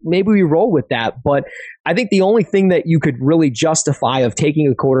works, maybe we roll with that. But I think the only thing that you could really justify of taking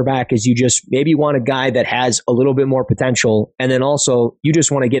a quarterback is you just maybe want a guy that has a little bit more potential. And then also you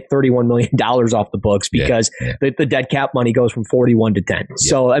just want to get $31 million off the books because the dead cap money goes from 41 to 10. Yeah.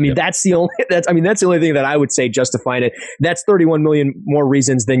 So, I mean, that's the only thing that I would say justifying it. That's 31 million more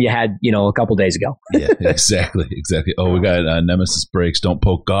reasons than you had, a couple days ago. Yeah, exactly. Oh, we got Nemesis breaks. Don't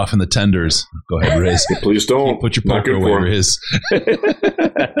poke Goff in the tenders. Go ahead, Riz. Please don't. Put your poker away, Riz.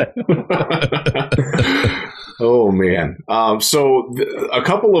 Oh, man. So a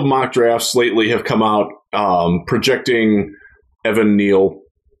couple of mock drafts lately have come out projecting Evan Neal,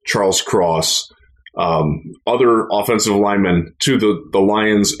 Charles Cross, other offensive linemen to the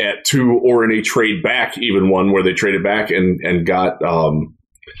Lions at 2 or in a trade back, even one where they traded back and got,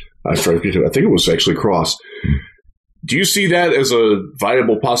 I think it was actually Cross. Do you see that as a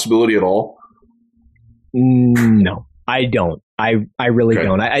viable possibility at all? No, I don't. I really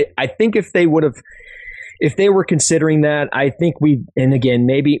don't. I think if they were considering that, I think and again,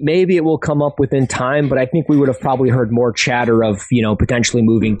 maybe it will come up within time, but I think we would have probably heard more chatter of, potentially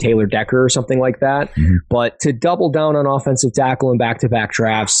moving Taylor Decker or something like that. Mm-hmm. But to double down on offensive tackle and back-to-back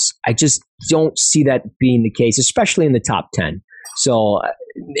drafts, I just don't see that being the case, especially in the top 10. So,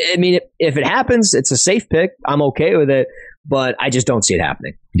 I mean, if it happens, it's a safe pick. I'm okay with it, but I just don't see it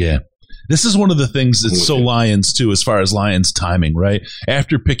happening. Yeah. This is one of the things that's so Lions, too, as far as Lions timing, right?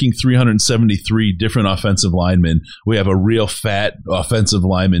 After picking 373 different offensive linemen, we have a real fat offensive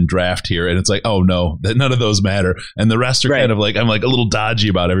lineman draft here. And it's like, oh, no, none of those matter. And the rest are kind of like, I'm like a little dodgy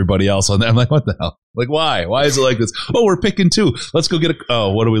about everybody else on that. I'm like, what the hell? Like, why? Why is it like this? Oh, we're picking 2. Let's go get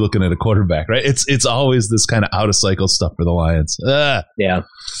what are we looking at? A quarterback, right? It's always this kind of out of cycle stuff for the Lions. Yeah.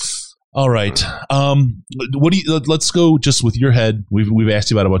 All right. Let's go just with your head. We've asked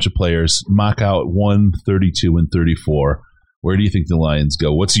you about a bunch of players. Mock out 1, 32, and 34. Where do you think the Lions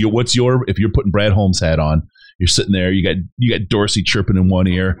go? What's your if you're putting Brad Holmes' hat on, you're sitting there, you got Dorsey chirping in one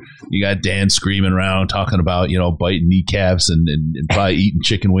ear, you got Dan screaming around talking about, biting kneecaps and probably eating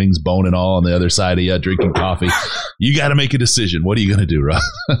chicken wings, bone and all on the other side of you, drinking coffee. You got to make a decision. What are you going to do, Rob?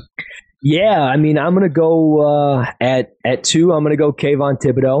 Yeah, I mean, I'm going to go at 2. I'm going to go Kayvon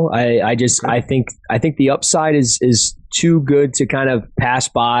Thibodeau. I think the upside is too good to kind of pass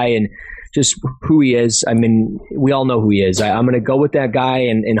by, and just who he is. I mean, we all know who he is. I'm going to go with that guy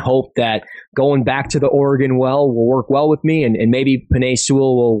and hope that going back to the Oregon will work well with me, and maybe Penei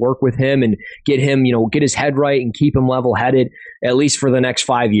Sewell will work with him and get him, get his head right and keep him level-headed, at least for the next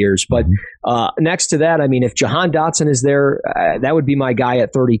 5 years. But next to that, I mean, if Jahan Dotson is there, that would be my guy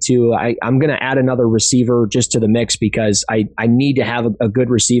at 32. I'm going to add another receiver just to the mix because I need to have a good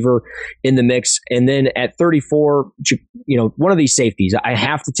receiver in the mix. And then at 34, one of these safeties. I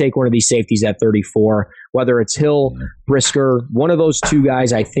have to take one of these safeties at 34, whether it's Hill, Brisker, one of those 2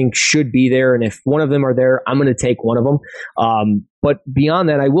 guys I think should be there. And if one of them are there, I'm going to take one of them. But beyond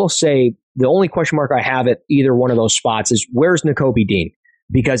that, I will say the only question mark I have at either one of those spots is where's Nakobe Dean?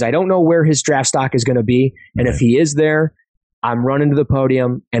 Because I don't know where his draft stock is going to be. And if he is there, I'm running to the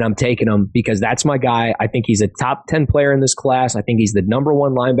podium and I'm taking him because that's my guy. I think he's a top 10 player in this class. I think he's the number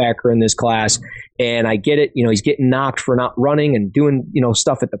 1 linebacker in this class. And I get it. He's getting knocked for not running and doing,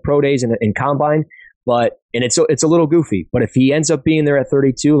 stuff at the pro days and combine. But it's a little goofy. But if he ends up being there at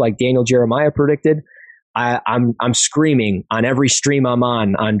 32, like Daniel Jeremiah predicted, I'm screaming on every stream I'm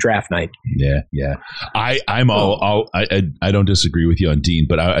on draft night. Yeah. I don't disagree with you on Dean,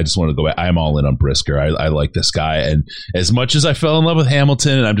 but I just want to go back. I'm all in on Brisker. I like this guy, and as much as I fell in love with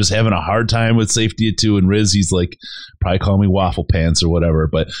Hamilton, and I'm just having a hard time with safety at 2 and Riz, he's like probably call me waffle pants or whatever,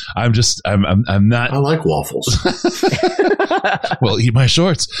 but I'm not. I like waffles. Well, eat my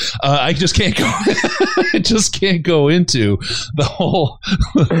shorts. I just can't go. I just can't go into the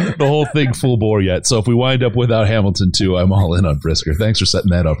whole thing full bore yet. So if we wind up without Hamilton too, I'm all in on Brisker. Thanks for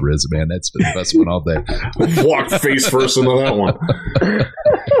setting that up, Riz. Man, that's been the best one all day. Walked face first into that one.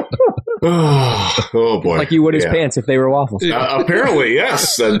 Oh boy! Like you would his pants if they were waffles. Apparently,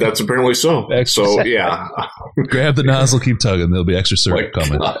 yes. That's apparently so. So yeah. Grab the nozzle, keep tugging. There'll be extra syrup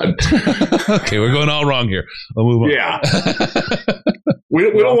coming. Okay, we're going all wrong here. I'll move on. Yeah. We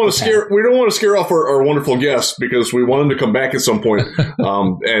don't want to scare off our wonderful guests, because we want them to come back at some point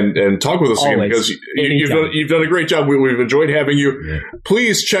and talk with us again, because you've done a great job. We've enjoyed having you. Yeah.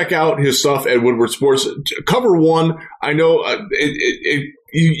 Please check out his stuff at Woodward Sports. Cover One. I know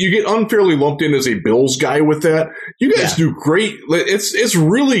you get unfairly lumped in as a Bills guy with that. You guys do great. It's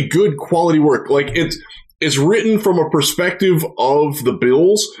really good quality work. Like it's written from a perspective of the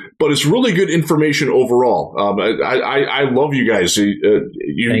Bills, but it's really good information overall. I love you guys. Thank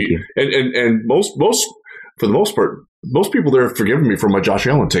you. And most for the most part, most people there have forgiven me for my Josh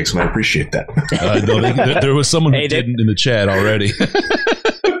Allen takes, and I appreciate that. No, there was someone who didn't in the chat already.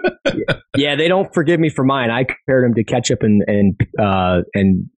 Yeah, they don't forgive me for mine. I compared him to ketchup and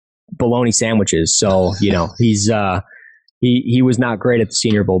bologna sandwiches. So he's. He was not great at the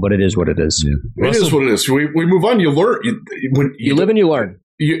Senior Bowl, but it is what it is. Yeah. It is what it is. We move on. You learn. You live and you learn.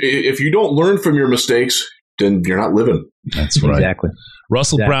 If you don't learn from your mistakes, then you're not living. That's right. Exactly.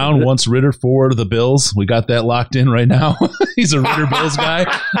 Russell Brown wants Ritter forward of the Bills. We got that locked in right now. He's a Ritter Bills guy.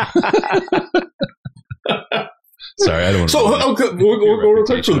 Sorry, I don't want to. So we'll go real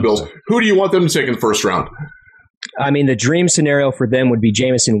quick for the Bills. Who do you want them to take in the first round? I mean, the dream scenario for them would be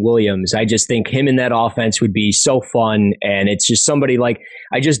Jameson Williams. I just think him in that offense would be so fun. And it's just somebody like,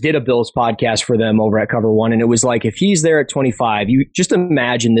 I just did a Bills podcast for them over at Cover One. And it was like, if he's there at 25, you just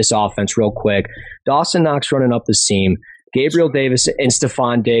imagine this offense real quick. Dawson Knox running up the seam, Gabriel Davis and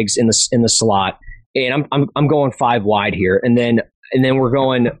Stephon Diggs in the slot. And I'm going 5 wide here. And then we're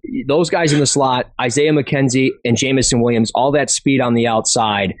going those guys in the slot, Isaiah McKenzie and Jameson Williams, all that speed on the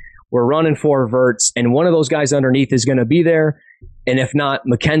outside. We're running 4 verts, and one of those guys underneath is going to be there. And if not,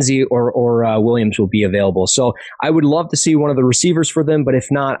 McKenzie or Williams will be available. So I would love to see one of the receivers for them, but if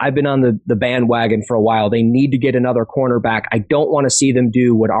not, I've been on the bandwagon for a while. They need to get another cornerback. I don't want to see them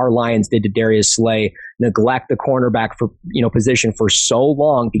do what our Lions did to Darius Slay, neglect the cornerback for position for so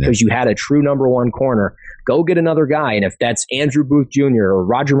long because you had a true number 1 corner. Go get another guy, and if that's Andrew Booth Jr. or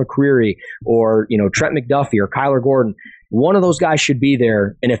Roger McCreary or Trent McDuffie or Kyler Gordon, one of those guys should be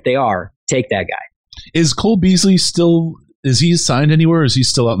there, and if they are, take that guy. Is Cole Beasley still? Is he signed anywhere, or is he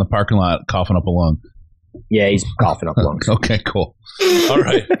still out in the parking lot coughing up a lung? Yeah, he's coughing up lungs. Okay, cool. All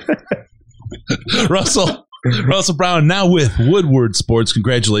right. Russell Brown now with Woodward Sports.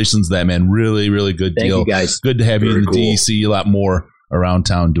 Congratulations to that, man. Really, really good deal. Thank you, guys. Good to have you in the DC. A lot more around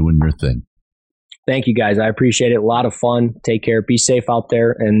town doing your thing. Thank you, guys. I appreciate it. A lot of fun. Take care. Be safe out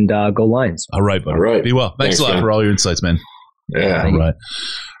there, and go Lions. All right, buddy. All right. Be well. Thanks a lot for all your insights, man. Yeah. All right.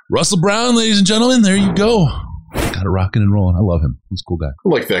 Russell Brown, ladies and gentlemen, there you go. Got it rocking and rolling. I love him. He's a cool guy. I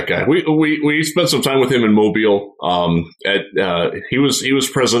like that guy. We spent some time with him in Mobile. He was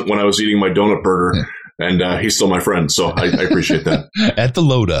present when I was eating my donut burger, and he's still my friend. So I appreciate that. At the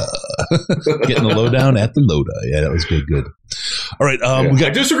Loda, getting the lowdown at the Loda. Yeah, that was good. All right. I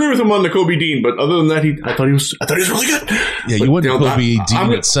disagree with him on Nakobe Dean, but other than that, I thought he was really good. Yeah, you went Nakobe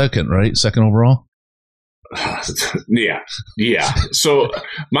Dean at second, right? Second overall. Yeah. So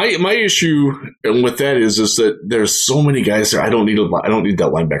my issue with that is that there's so many guys there. I don't need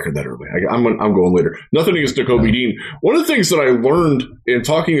that linebacker that early. I'm going later. Nothing against Nakobe Dean. One of the things that I learned in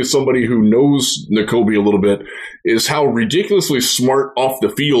talking to somebody who knows Nakobe a little bit is how ridiculously smart off the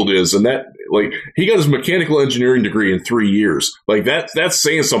field is, and that he got his mechanical engineering degree in 3 years. Like that's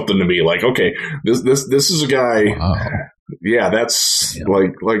saying something to me. Like, okay, this is a guy. Wow. Yeah, that's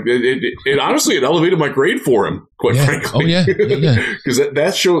like it honestly, it elevated my grade for him, quite frankly. Oh, yeah. Because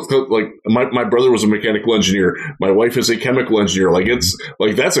that shows, like, my brother was a mechanical engineer. My wife is a chemical engineer. Like, it's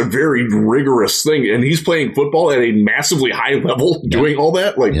like, that's a very rigorous thing. And he's playing football at a massively high level doing all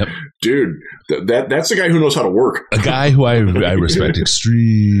that. Like, dude, that's the guy who knows how to work. A guy who I respect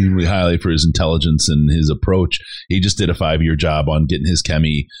extremely highly for his intelligence and his approach. He just did a 5-year job on getting his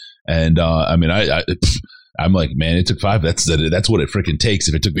chemi. And, I'm like, man, it took 5. That's what it freaking takes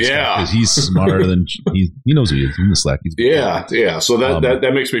if it took this guy, because he's smarter than he knows who he is in the slack. Yeah. So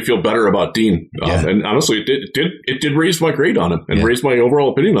that makes me feel better about Dean. And honestly, it did raise my grade on him and raise my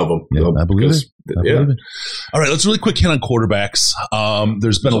overall opinion of him. Yeah, I believe it. All right, let's really quick hit on quarterbacks.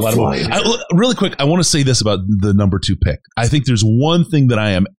 There's been a lot of really quick. I want to say this about the number 2 pick. I think there's one thing that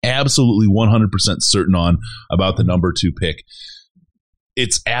I am absolutely 100% certain on about the number 2 pick.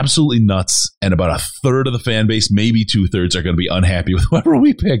 It's absolutely nuts, and about a third of the fan base, maybe 2/3, are going to be unhappy with whoever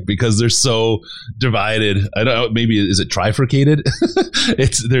we pick because they're so divided. I don't know, maybe is it trifurcated?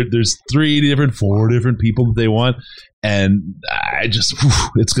 There's 4 different people that they want, and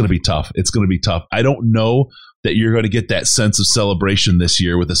it's going to be tough. It's going to be tough. I don't know that you're going to get that sense of celebration this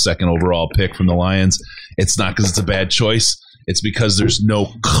year with the 2nd overall pick from the Lions. It's not because it's a bad choice. It's because there's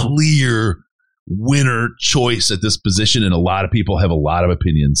no clear winner choice at this position, and a lot of people have a lot of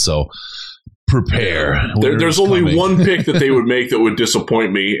opinions. So prepare. There's only one pick that they would make that would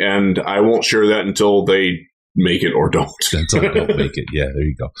disappoint me, and I won't share that until they make it or don't. Until they don't make it. Yeah, there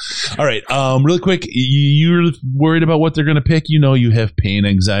you go. All right. Really quick, you're worried about what they're going to pick. You know you have pain,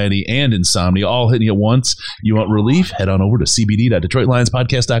 anxiety, and insomnia all hitting you at once. You want relief? Head on over to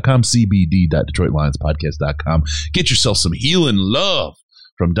cbd.detroitlionspodcast.com, cbd.detroitlionspodcast.com. Get yourself some healing love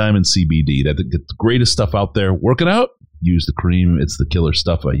from Diamond CBD. That's the greatest stuff out there. Working out? Use the cream. It's the killer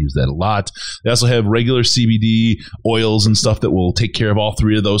stuff. I use that a lot. They also have regular CBD oils and stuff that will take care of all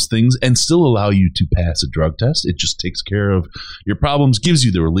 3 of those things and still allow you to pass a drug test. It just takes care of your problems, gives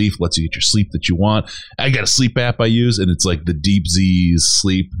you the relief, lets you get your sleep that you want. I got a sleep app I use, and it's like the Deep Z's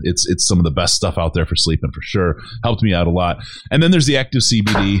Sleep. It's some of the best stuff out there for sleeping for sure. Helped me out a lot. And then there's the Active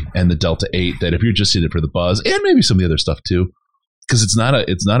CBD and the Delta 8 that if you're just in it for the buzz, and maybe some of the other stuff too, because it's not a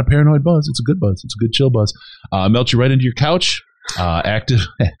paranoid buzz. It's a good buzz. It's a good chill buzz. Melt you right into your couch. Active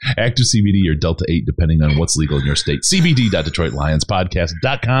CBD or Delta 8, depending on what's legal in your state.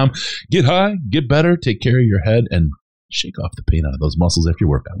 CBD.DetroitLionsPodcast.com. Get high, get better, take care of your head, and shake off the pain out of those muscles after your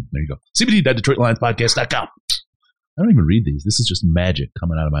workout. There you go. CBD.DetroitLionsPodcast.com. I don't even read these. This is just magic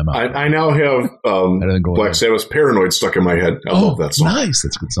coming out of my mouth. I now have Black Sabbath's Paranoid stuck in my head. I love that song. Nice.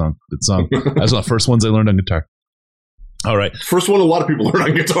 That's a good song. Good song. That was one of the first ones I learned on guitar. All right. First one a lot of people learn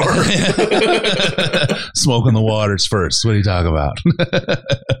on guitar. Smoking the waters first. What are you talking about?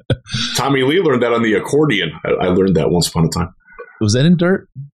 Tommy Lee learned that on the accordion. I learned that once upon a time. Was that in Dirt?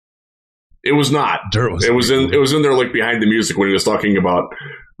 It was not. Dirt was. It was in there like behind the music when he was talking about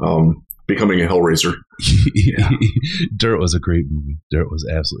becoming a Hellraiser. Dirt was a great movie. Dirt was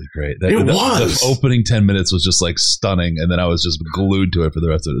absolutely great. It was. The opening 10 minutes was just like stunning, and then I was just glued to it for the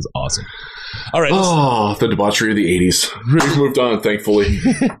rest of it. It was awesome. All right. The debauchery of the 80s. We've moved on, thankfully.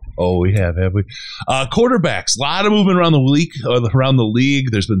 Oh, we have we? Quarterbacks. A lot of movement around the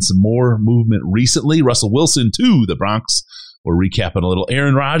league. There's been some more movement recently. Russell Wilson to the Bronx. We're recapping a little.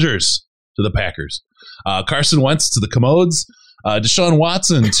 Aaron Rodgers to the Packers. Carson Wentz to the Commodes. Deshaun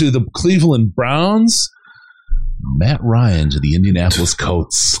Watson to the Cleveland Browns. Matt Ryan to the Indianapolis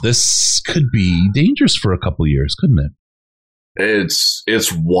Colts. This could be dangerous for a couple of years, couldn't it?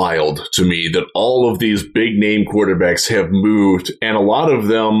 It's wild to me that all of these big name quarterbacks have moved, and a lot of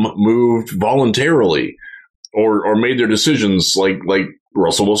them moved voluntarily or made their decisions. Like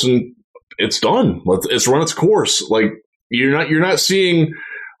Russell Wilson, it's done. It's run its course. Like you're not seeing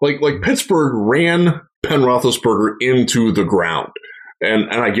like Pittsburgh ran Ben Roethlisberger into the ground, and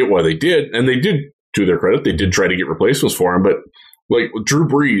I get why they did, and they did, to their credit, they did try to get replacements for him, but like with Drew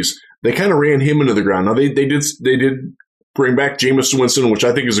Brees, they kind of ran him into the ground. Now they did bring back Jameis Winston, which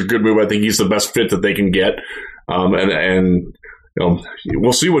I think is a good move. I think he's the best fit that they can get, and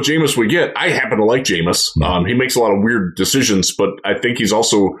we'll see what Jameis we get. I happen to like Jameis. He makes a lot of weird decisions, but I think he's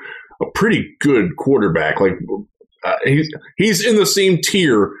also a pretty good quarterback. Like he's in the same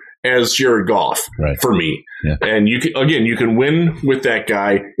tier as Jared Goff, right, for me. Yeah. And you can win with that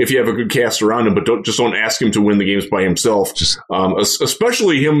guy if you have a good cast around him, but don't ask him to win the games by himself.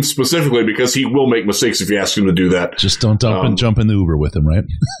 Especially him specifically, because he will make mistakes if you ask him to do that. Just don't jump in the Uber with him, right?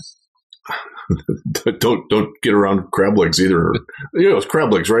 don't get around crab legs either. It's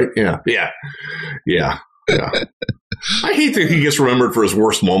crab legs, right? Yeah. I hate that he gets remembered for his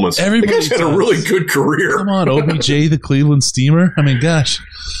worst moments. The guy's had a really good career. Come on, OBJ, the Cleveland Steamer. I mean, gosh.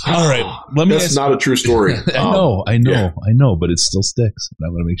 All right, that's not a true story. I know, but it still sticks. And I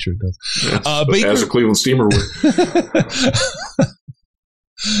want to make sure it does. Baker, as a Cleveland Steamer would.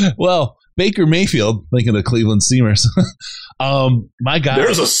 Well, Baker Mayfield, thinking of the Cleveland Steamers. My guy.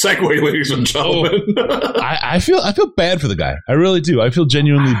 There's a segue, ladies and gentlemen. I feel bad for the guy. I really do. I feel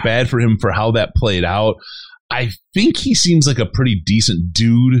genuinely bad for him for how that played out. I think he seems like a pretty decent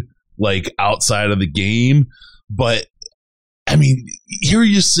dude like outside of the game. But I mean, here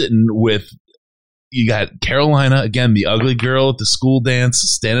you're sitting with, you got Carolina, again, the ugly girl at the school dance,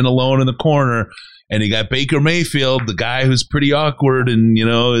 standing alone in the corner. And you got Baker Mayfield, the guy who's pretty awkward and, you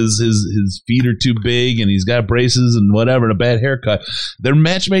know, his feet are too big and he's got braces and whatever and a bad haircut. They're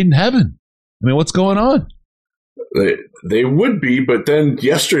match made in heaven. I mean, what's going on? They would be, but then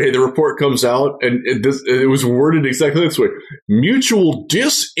yesterday the report comes out and it was worded exactly this way: mutual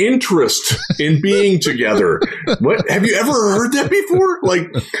disinterest in being together. What, have you ever heard that before?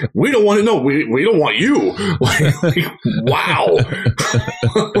 Like, we don't want to know. We don't want you. Like wow.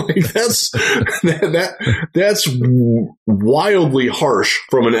 Like that's wildly harsh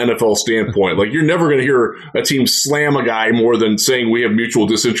from an NFL standpoint. Like, you're never going to hear a team slam a guy more than saying we have mutual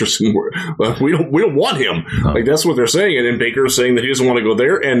disinterest in. We don't want him. No. Like, that's what they're saying. And Baker's saying that he doesn't want to go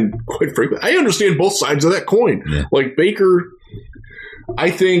there. And quite frankly, I understand both sides of that coin. Yeah. Like, Baker, I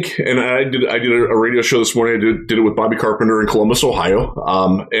think, and I did a radio show this morning. I did it with Bobby Carpenter in Columbus, Ohio.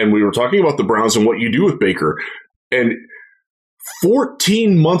 And we were talking about the Browns and what you do with Baker. And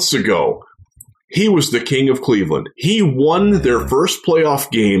 14 months ago, he was the king of Cleveland. He won their first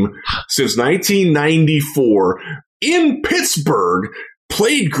playoff game since 1994 in Pittsburgh,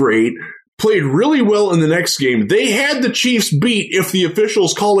 played great, played really well in the next game. They had the Chiefs beat if the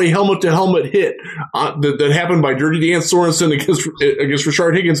officials call a helmet-to-helmet hit that happened by Dirty Dan Sorensen against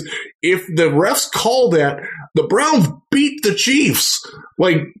Rashard Higgins. If the refs call that, the Browns beat the Chiefs.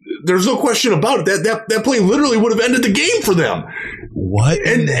 Like, there's no question about it. That play literally would have ended the game for them. What?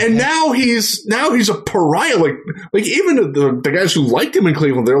 And now he's a pariah. Like even the guys who liked him in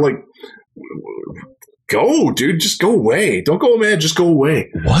Cleveland, they're like, go, dude, just go away. Don't go mad, just go away.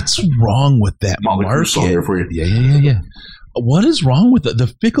 What's wrong with that market? For you. Yeah. What is wrong with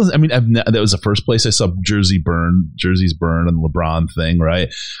the fickle? I mean, that was the first place I saw jerseys burn and the LeBron thing, right?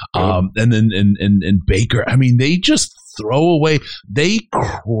 And then and Baker. I mean, they just throw away. They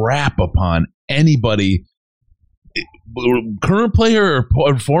crap upon anybody, current player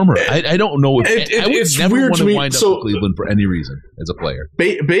or former. I don't know. I would never want to wind up in Cleveland for any reason as a player.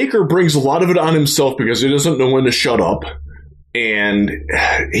 Baker brings a lot of it on himself because he doesn't know when to shut up, and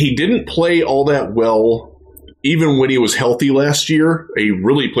he didn't play all that well. Even when he was healthy last year, he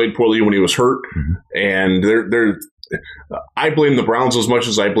really played poorly when he was hurt. Mm-hmm. And I blame the Browns as much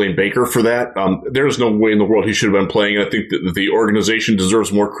as I blame Baker for that. There's no way in the world he should have been playing. And I think that the organization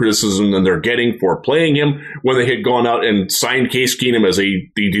deserves more criticism than they're getting for playing him when they had gone out and signed Case Keenum as the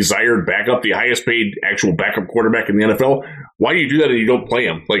desired backup, the highest paid actual backup quarterback in the NFL. Why do you do that and you don't play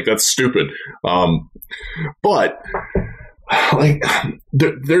him? Like, that's stupid. But like,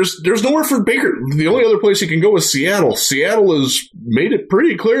 there's nowhere for Baker. The only other place he can go is Seattle. Seattle has made it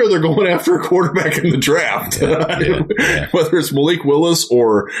pretty clear they're going after a quarterback in the draft. Yeah. Whether it's Malik Willis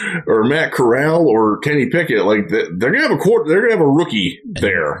or Matt Corral or Kenny Pickett, like, they're gonna have a rookie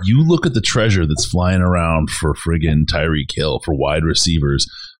there. And you look at the treasure that's flying around for friggin' Tyreek Hill, for wide receivers,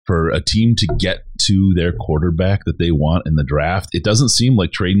 for a team to get to their quarterback that they want in the draft. It doesn't seem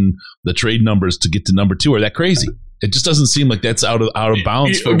like trading the trade numbers to get to number 2 are that crazy. It just doesn't seem like that's out of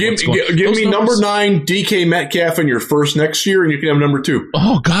bounds. Give me number 9 DK Metcalf in your first next year, and you can have number 2.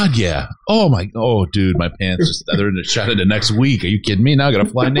 Oh God, yeah. Oh dude, my pants just—they're in a shot into next week. Are you kidding me? Now I got to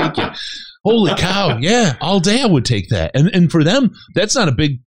fly naked. Holy cow! Yeah, all day I would take that. And for them, that's not a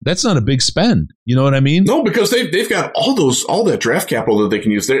big spend. You know what I mean? No, because they've got all that draft capital that they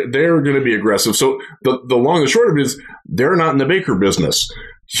can use. They're going to be aggressive. So the long and the short of it is they're not in the Baker business.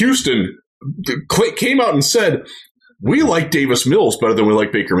 Houston came out and said, we like Davis Mills better than we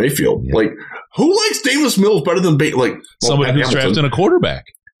like Baker Mayfield. Yeah. Like, who likes Davis Mills better than Baker? Like, somebody who's drafting a quarterback.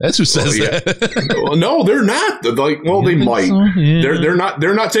 That's who says that. No, they're not. Like, well, they might. So? Yeah.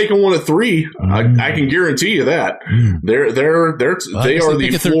 They're not taking one at 3. I can guarantee you that. They are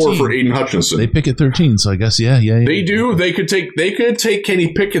the floor 13. For Aiden Hutchinson. They pick at 13, so I guess yeah. They do. They could take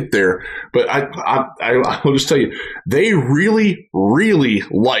Kenny Pickett there, but I will just tell you, they really, really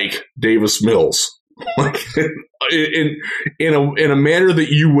like Davis Mills. Like, in a manner that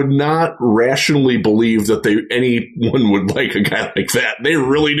you would not rationally believe that anyone would like a guy like that. They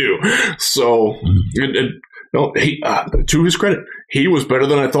really do. So, to his credit, he was better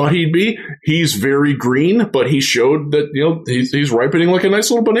than I thought he'd be. He's very green, but he showed that he's ripening like a nice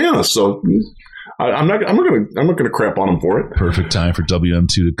little banana. So, I'm not gonna crap on him for it. Perfect time for WM2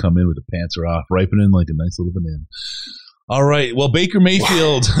 to come in with the pants are off, ripening like a nice little banana. All right. Well, Baker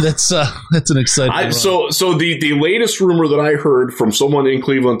Mayfield, that's an exciting run. So the latest rumor that I heard from someone in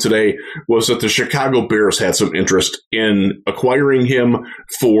Cleveland today was that the Chicago Bears had some interest in acquiring him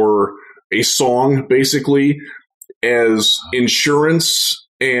for a song, basically, as insurance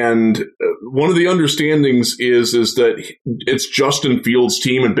And one of the understandings is that it's Justin Fields'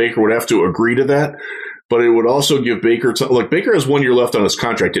 team, and Baker would have to agree to that. But it would also give Baker Baker has 1 year left on his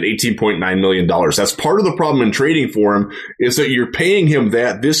contract at $18.9 million. That's part of the problem in trading for him, is that you're paying him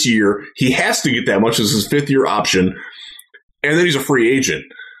that this year. He has to get that much as his 5th-year option, and then he's a free agent.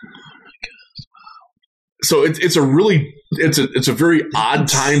 So it's a very odd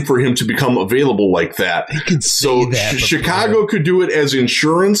time for him to become available like that. They could say that. Chicago could do it as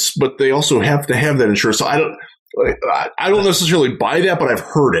insurance, but they also have to have that insurance. So I don't necessarily buy that, but I've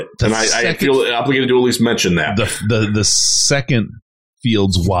heard it, and I feel obligated to at least mention that. The second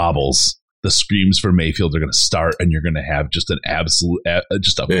Fields wobbles, the screams for Mayfield are going to start, and you're going to have just an absolute, a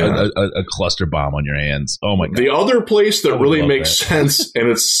cluster bomb on your hands. Oh my God! The other place that really makes sense, and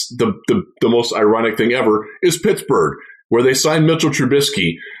it's the most ironic thing ever, is Pittsburgh, where they signed Mitchell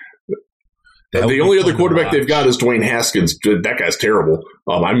Trubisky. The only other quarterback they've got is Dwayne Haskins. That guy's terrible.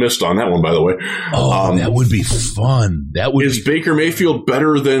 I missed on that one, by the way. Oh, that would be fun. Is Baker Mayfield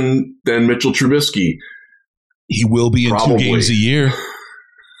better than Mitchell Trubisky? He will be in Probably. 2 games a year.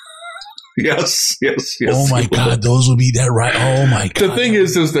 Yes. Oh my God, those would be that right. Oh my God. The thing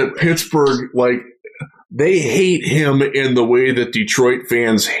is that Pittsburgh, they hate him in the way that Detroit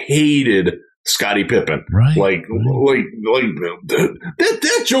fans hated Scottie Pippen. Right.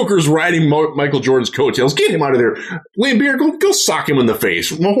 That Joker's riding Michael Jordan's coattails. Get him out of there. Liam Beer, go sock him in the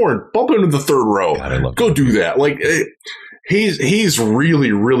face. Mahorn, bump him to the 3rd row. God, go do that. He's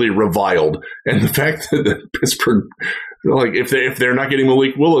really, really reviled. And the fact that Pittsburgh, if they're not getting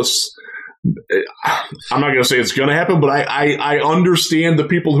Malik Willis, I'm not going to say it's going to happen, but I understand the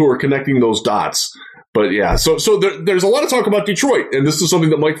people who are connecting those dots. But yeah, so there's a lot of talk about Detroit, and this is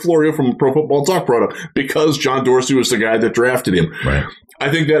something that Mike Florio from Pro Football Talk brought up, because John Dorsey was the guy that drafted him. Right.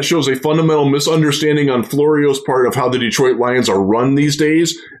 I think that shows a fundamental misunderstanding on Florio's part of how the Detroit Lions are run these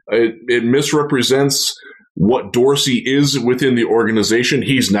days. It misrepresents what Dorsey is within the organization.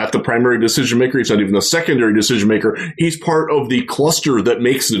 He's not the primary decision maker. He's not even the secondary decision maker. He's part of the cluster that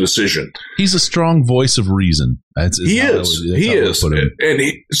makes the decision. He's a strong voice of reason. He is.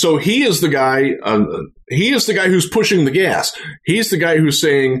 So he is the guy. He is the guy who's pushing the gas. He's the guy who's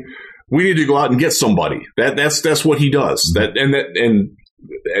saying, we need to go out and get somebody. That's what he does. And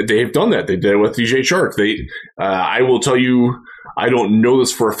they've done that. They did it with DJ Chark. I will tell you, I don't know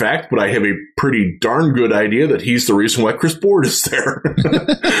this for a fact, but I have a pretty darn good idea that he's the reason why Chris Board is there.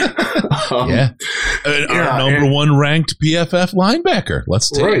 Our number one ranked PFF linebacker. Let's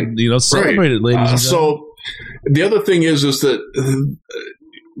celebrate it, ladies and gentlemen. So the other thing is that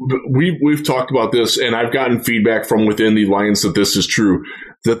we've talked about this, and I've gotten feedback from within the Lions that this is true,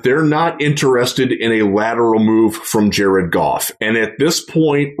 that they're not interested in a lateral move from Jared Goff. And at this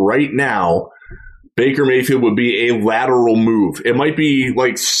point right now, Baker Mayfield would be a lateral move. It might be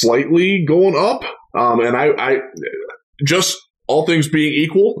slightly going up. And I just, all things being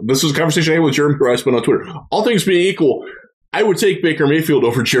equal, this is a conversation I had with Jeremy Reisman on Twitter. All things being equal, I would take Baker Mayfield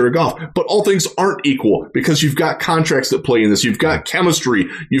over Jared Goff, but all things aren't equal, because you've got contracts that play in this. You've got chemistry.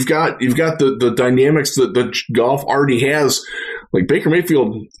 You've got the dynamics that Goff already has. Baker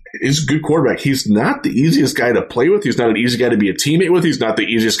Mayfield is a good quarterback. He's not the easiest guy to play with. He's not an easy guy to be a teammate with. He's not the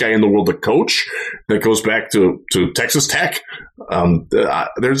easiest guy in the world to coach. That goes back to Texas Tech.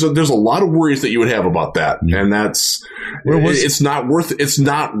 There's a lot of worries that you would have about that, and it's not worth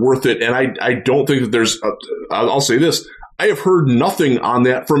it. And I don't think that there's. I'll say this. I have heard nothing on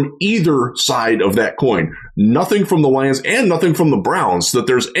that from either side of that coin. Nothing from the Lions and nothing from the Browns that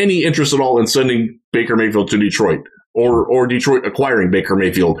there's any interest at all in sending Baker Mayfield to Detroit or Detroit acquiring Baker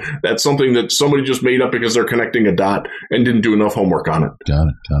Mayfield. That's something that somebody just made up because they're connecting a dot and didn't do enough homework on it. Got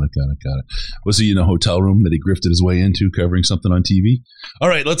it. Was he in a hotel room that he grifted his way into covering something on TV? All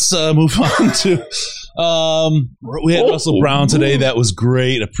right, let's move on to we had Russell Brown today. That was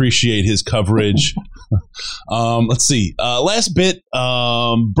great. Appreciate his coverage. Let's see. Last bit,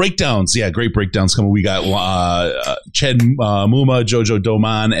 breakdowns. Yeah, great breakdowns coming. We got Chad Muma, Jojo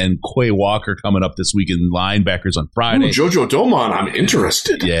Doman, and Quay Walker coming up this week in linebackers on Friday. Ooh, Jojo Doman, I'm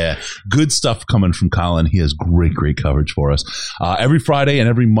interested. Yeah, good stuff coming from Colin. He has great coverage for us. Every Friday and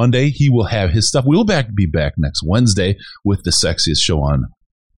every Monday, he will have his stuff. We'll be back next Wednesday with the sexiest show on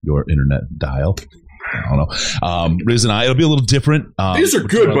your internet dial. I don't know. Riz and I, it'll be a little different. These are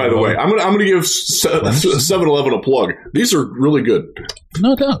good, by the way. I'm gonna give 7-Eleven a plug. These are really good.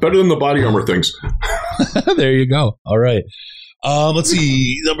 No doubt. Better than the Body Armor things. There you go. All right. Let's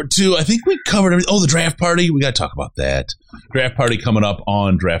see. Number 2, I think we covered everything. Oh, the draft party. We got to talk about that. Draft party coming up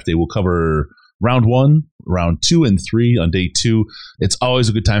on draft day. We'll cover round 1, round 2, and 3 on day 2. It's always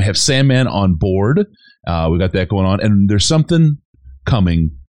a good time. Have Sandman on board. We got that going on. And there's something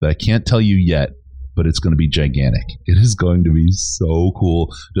coming that I can't tell you yet, but it's going to be gigantic. It is going to be so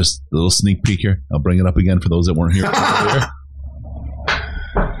cool. Just a little sneak peek here. I'll bring it up again for those that weren't here earlier.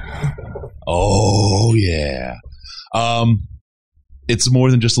 Oh, yeah. It's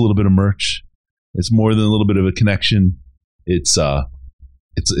more than just a little bit of merch. It's more than a little bit of a connection. It's a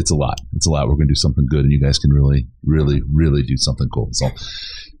lot. It's a lot. We're going to do something good, and you guys can really, really, really do something cool. So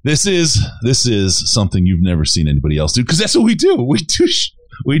this is something you've never seen anybody else do, because that's what we do.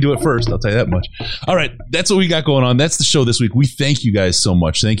 We do it first. I'll tell you that much. All right. That's what we got going on. That's the show this week. We thank you guys so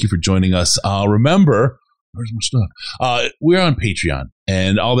much. Thank you for joining us. Remember, where's my stuff? We're on Patreon,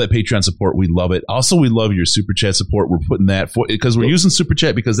 and all that Patreon support, we love it. Also, we love your Super Chat support. We're putting that for, because we're using Super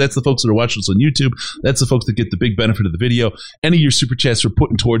Chat, because that's the folks that are watching us on YouTube. That's the folks that get the big benefit of the video. Any of your Super Chats we're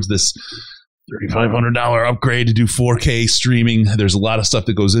putting towards this $3,500 upgrade to do 4K streaming. There's a lot of stuff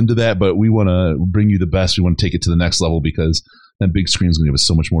that goes into that, but we want to bring you the best. We want to take it to the next level, because that big screen is going to give us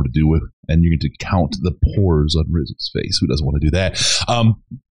so much more to do with, and you're going to count the pores on Riz's face. Who doesn't want to do that?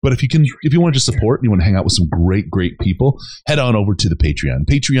 But if you want to just support and you want to hang out with some great people, head on over to the Patreon,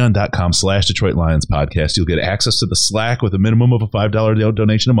 patreon.com/Detroit Lions podcast. You'll get access to the Slack with a minimum of a $5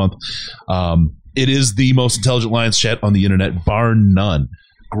 donation a month. It is the most intelligent Lions chat on the internet, bar none.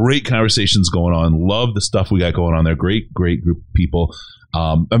 Great conversations going on. Love the stuff we got going on there. Great group of people.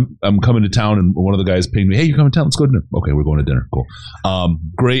 I'm coming to town, and one of the guys pinged me, "Hey, you coming to town? Let's go to dinner." Okay, we're going to dinner. Cool.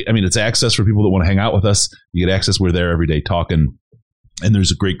 Great. I mean, it's access for people that want to hang out with us. You get access. We're there every day talking. And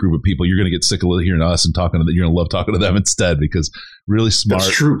there's a great group of people. You're going to get sick of hearing us and talking to them. You're going to love talking to them instead, because really smart,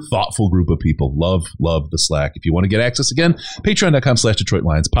 thoughtful group of people. Love the Slack. If you want to get access again, patreon.com/Detroit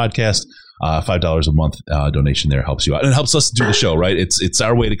Lions podcast. $5 a month donation there helps you out. And it helps us do the show, right? It's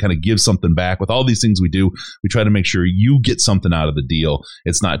our way to kind of give something back. With all these things we do, we try to make sure you get something out of the deal.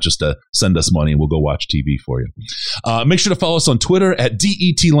 It's not just a send us money and we'll go watch TV for you. Make sure to follow us on Twitter at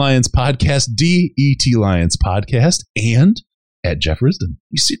DET Lions Podcast, DET Lions Podcast, and at Jeff Risdon.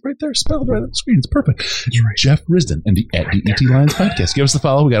 You see it right there, spelled right on the screen. It's perfect. It's right. Jeff Risdon and at DET Lions Podcast. Give us the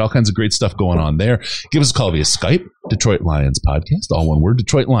follow. We got all kinds of great stuff going on there. Give us a call via Skype, Detroit Lions Podcast, all one word,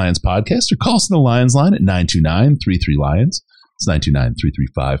 Detroit Lions Podcast, or call us on the Lions line at 929-33-LIONS. It's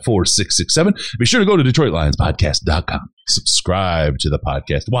 929-335-4667. Be sure to go to DetroitLionsPodcast.com. Subscribe to the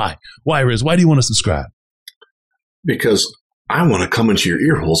podcast. Why? Why, Riz? Why do you want to subscribe? Because I want to come into your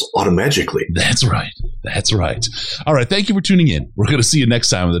ear holes automatically. That's right. All right. Thank you for tuning in. We're going to see you next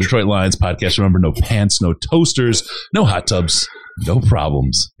time on the Detroit Lions Podcast. Remember, no pants, no toasters, no hot tubs, no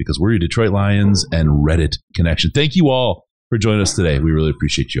problems, because we're your Detroit Lions and Reddit connection. Thank you all for joining us today. We really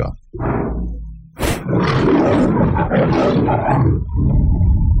appreciate you all.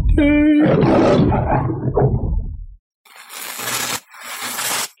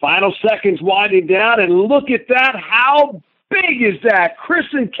 Final seconds winding down, and look at that. How big is that? Chris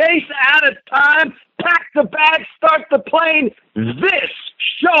and Case out of time. Pack the bag, start the plane. This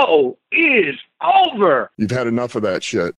show is over. You've had enough of that shit.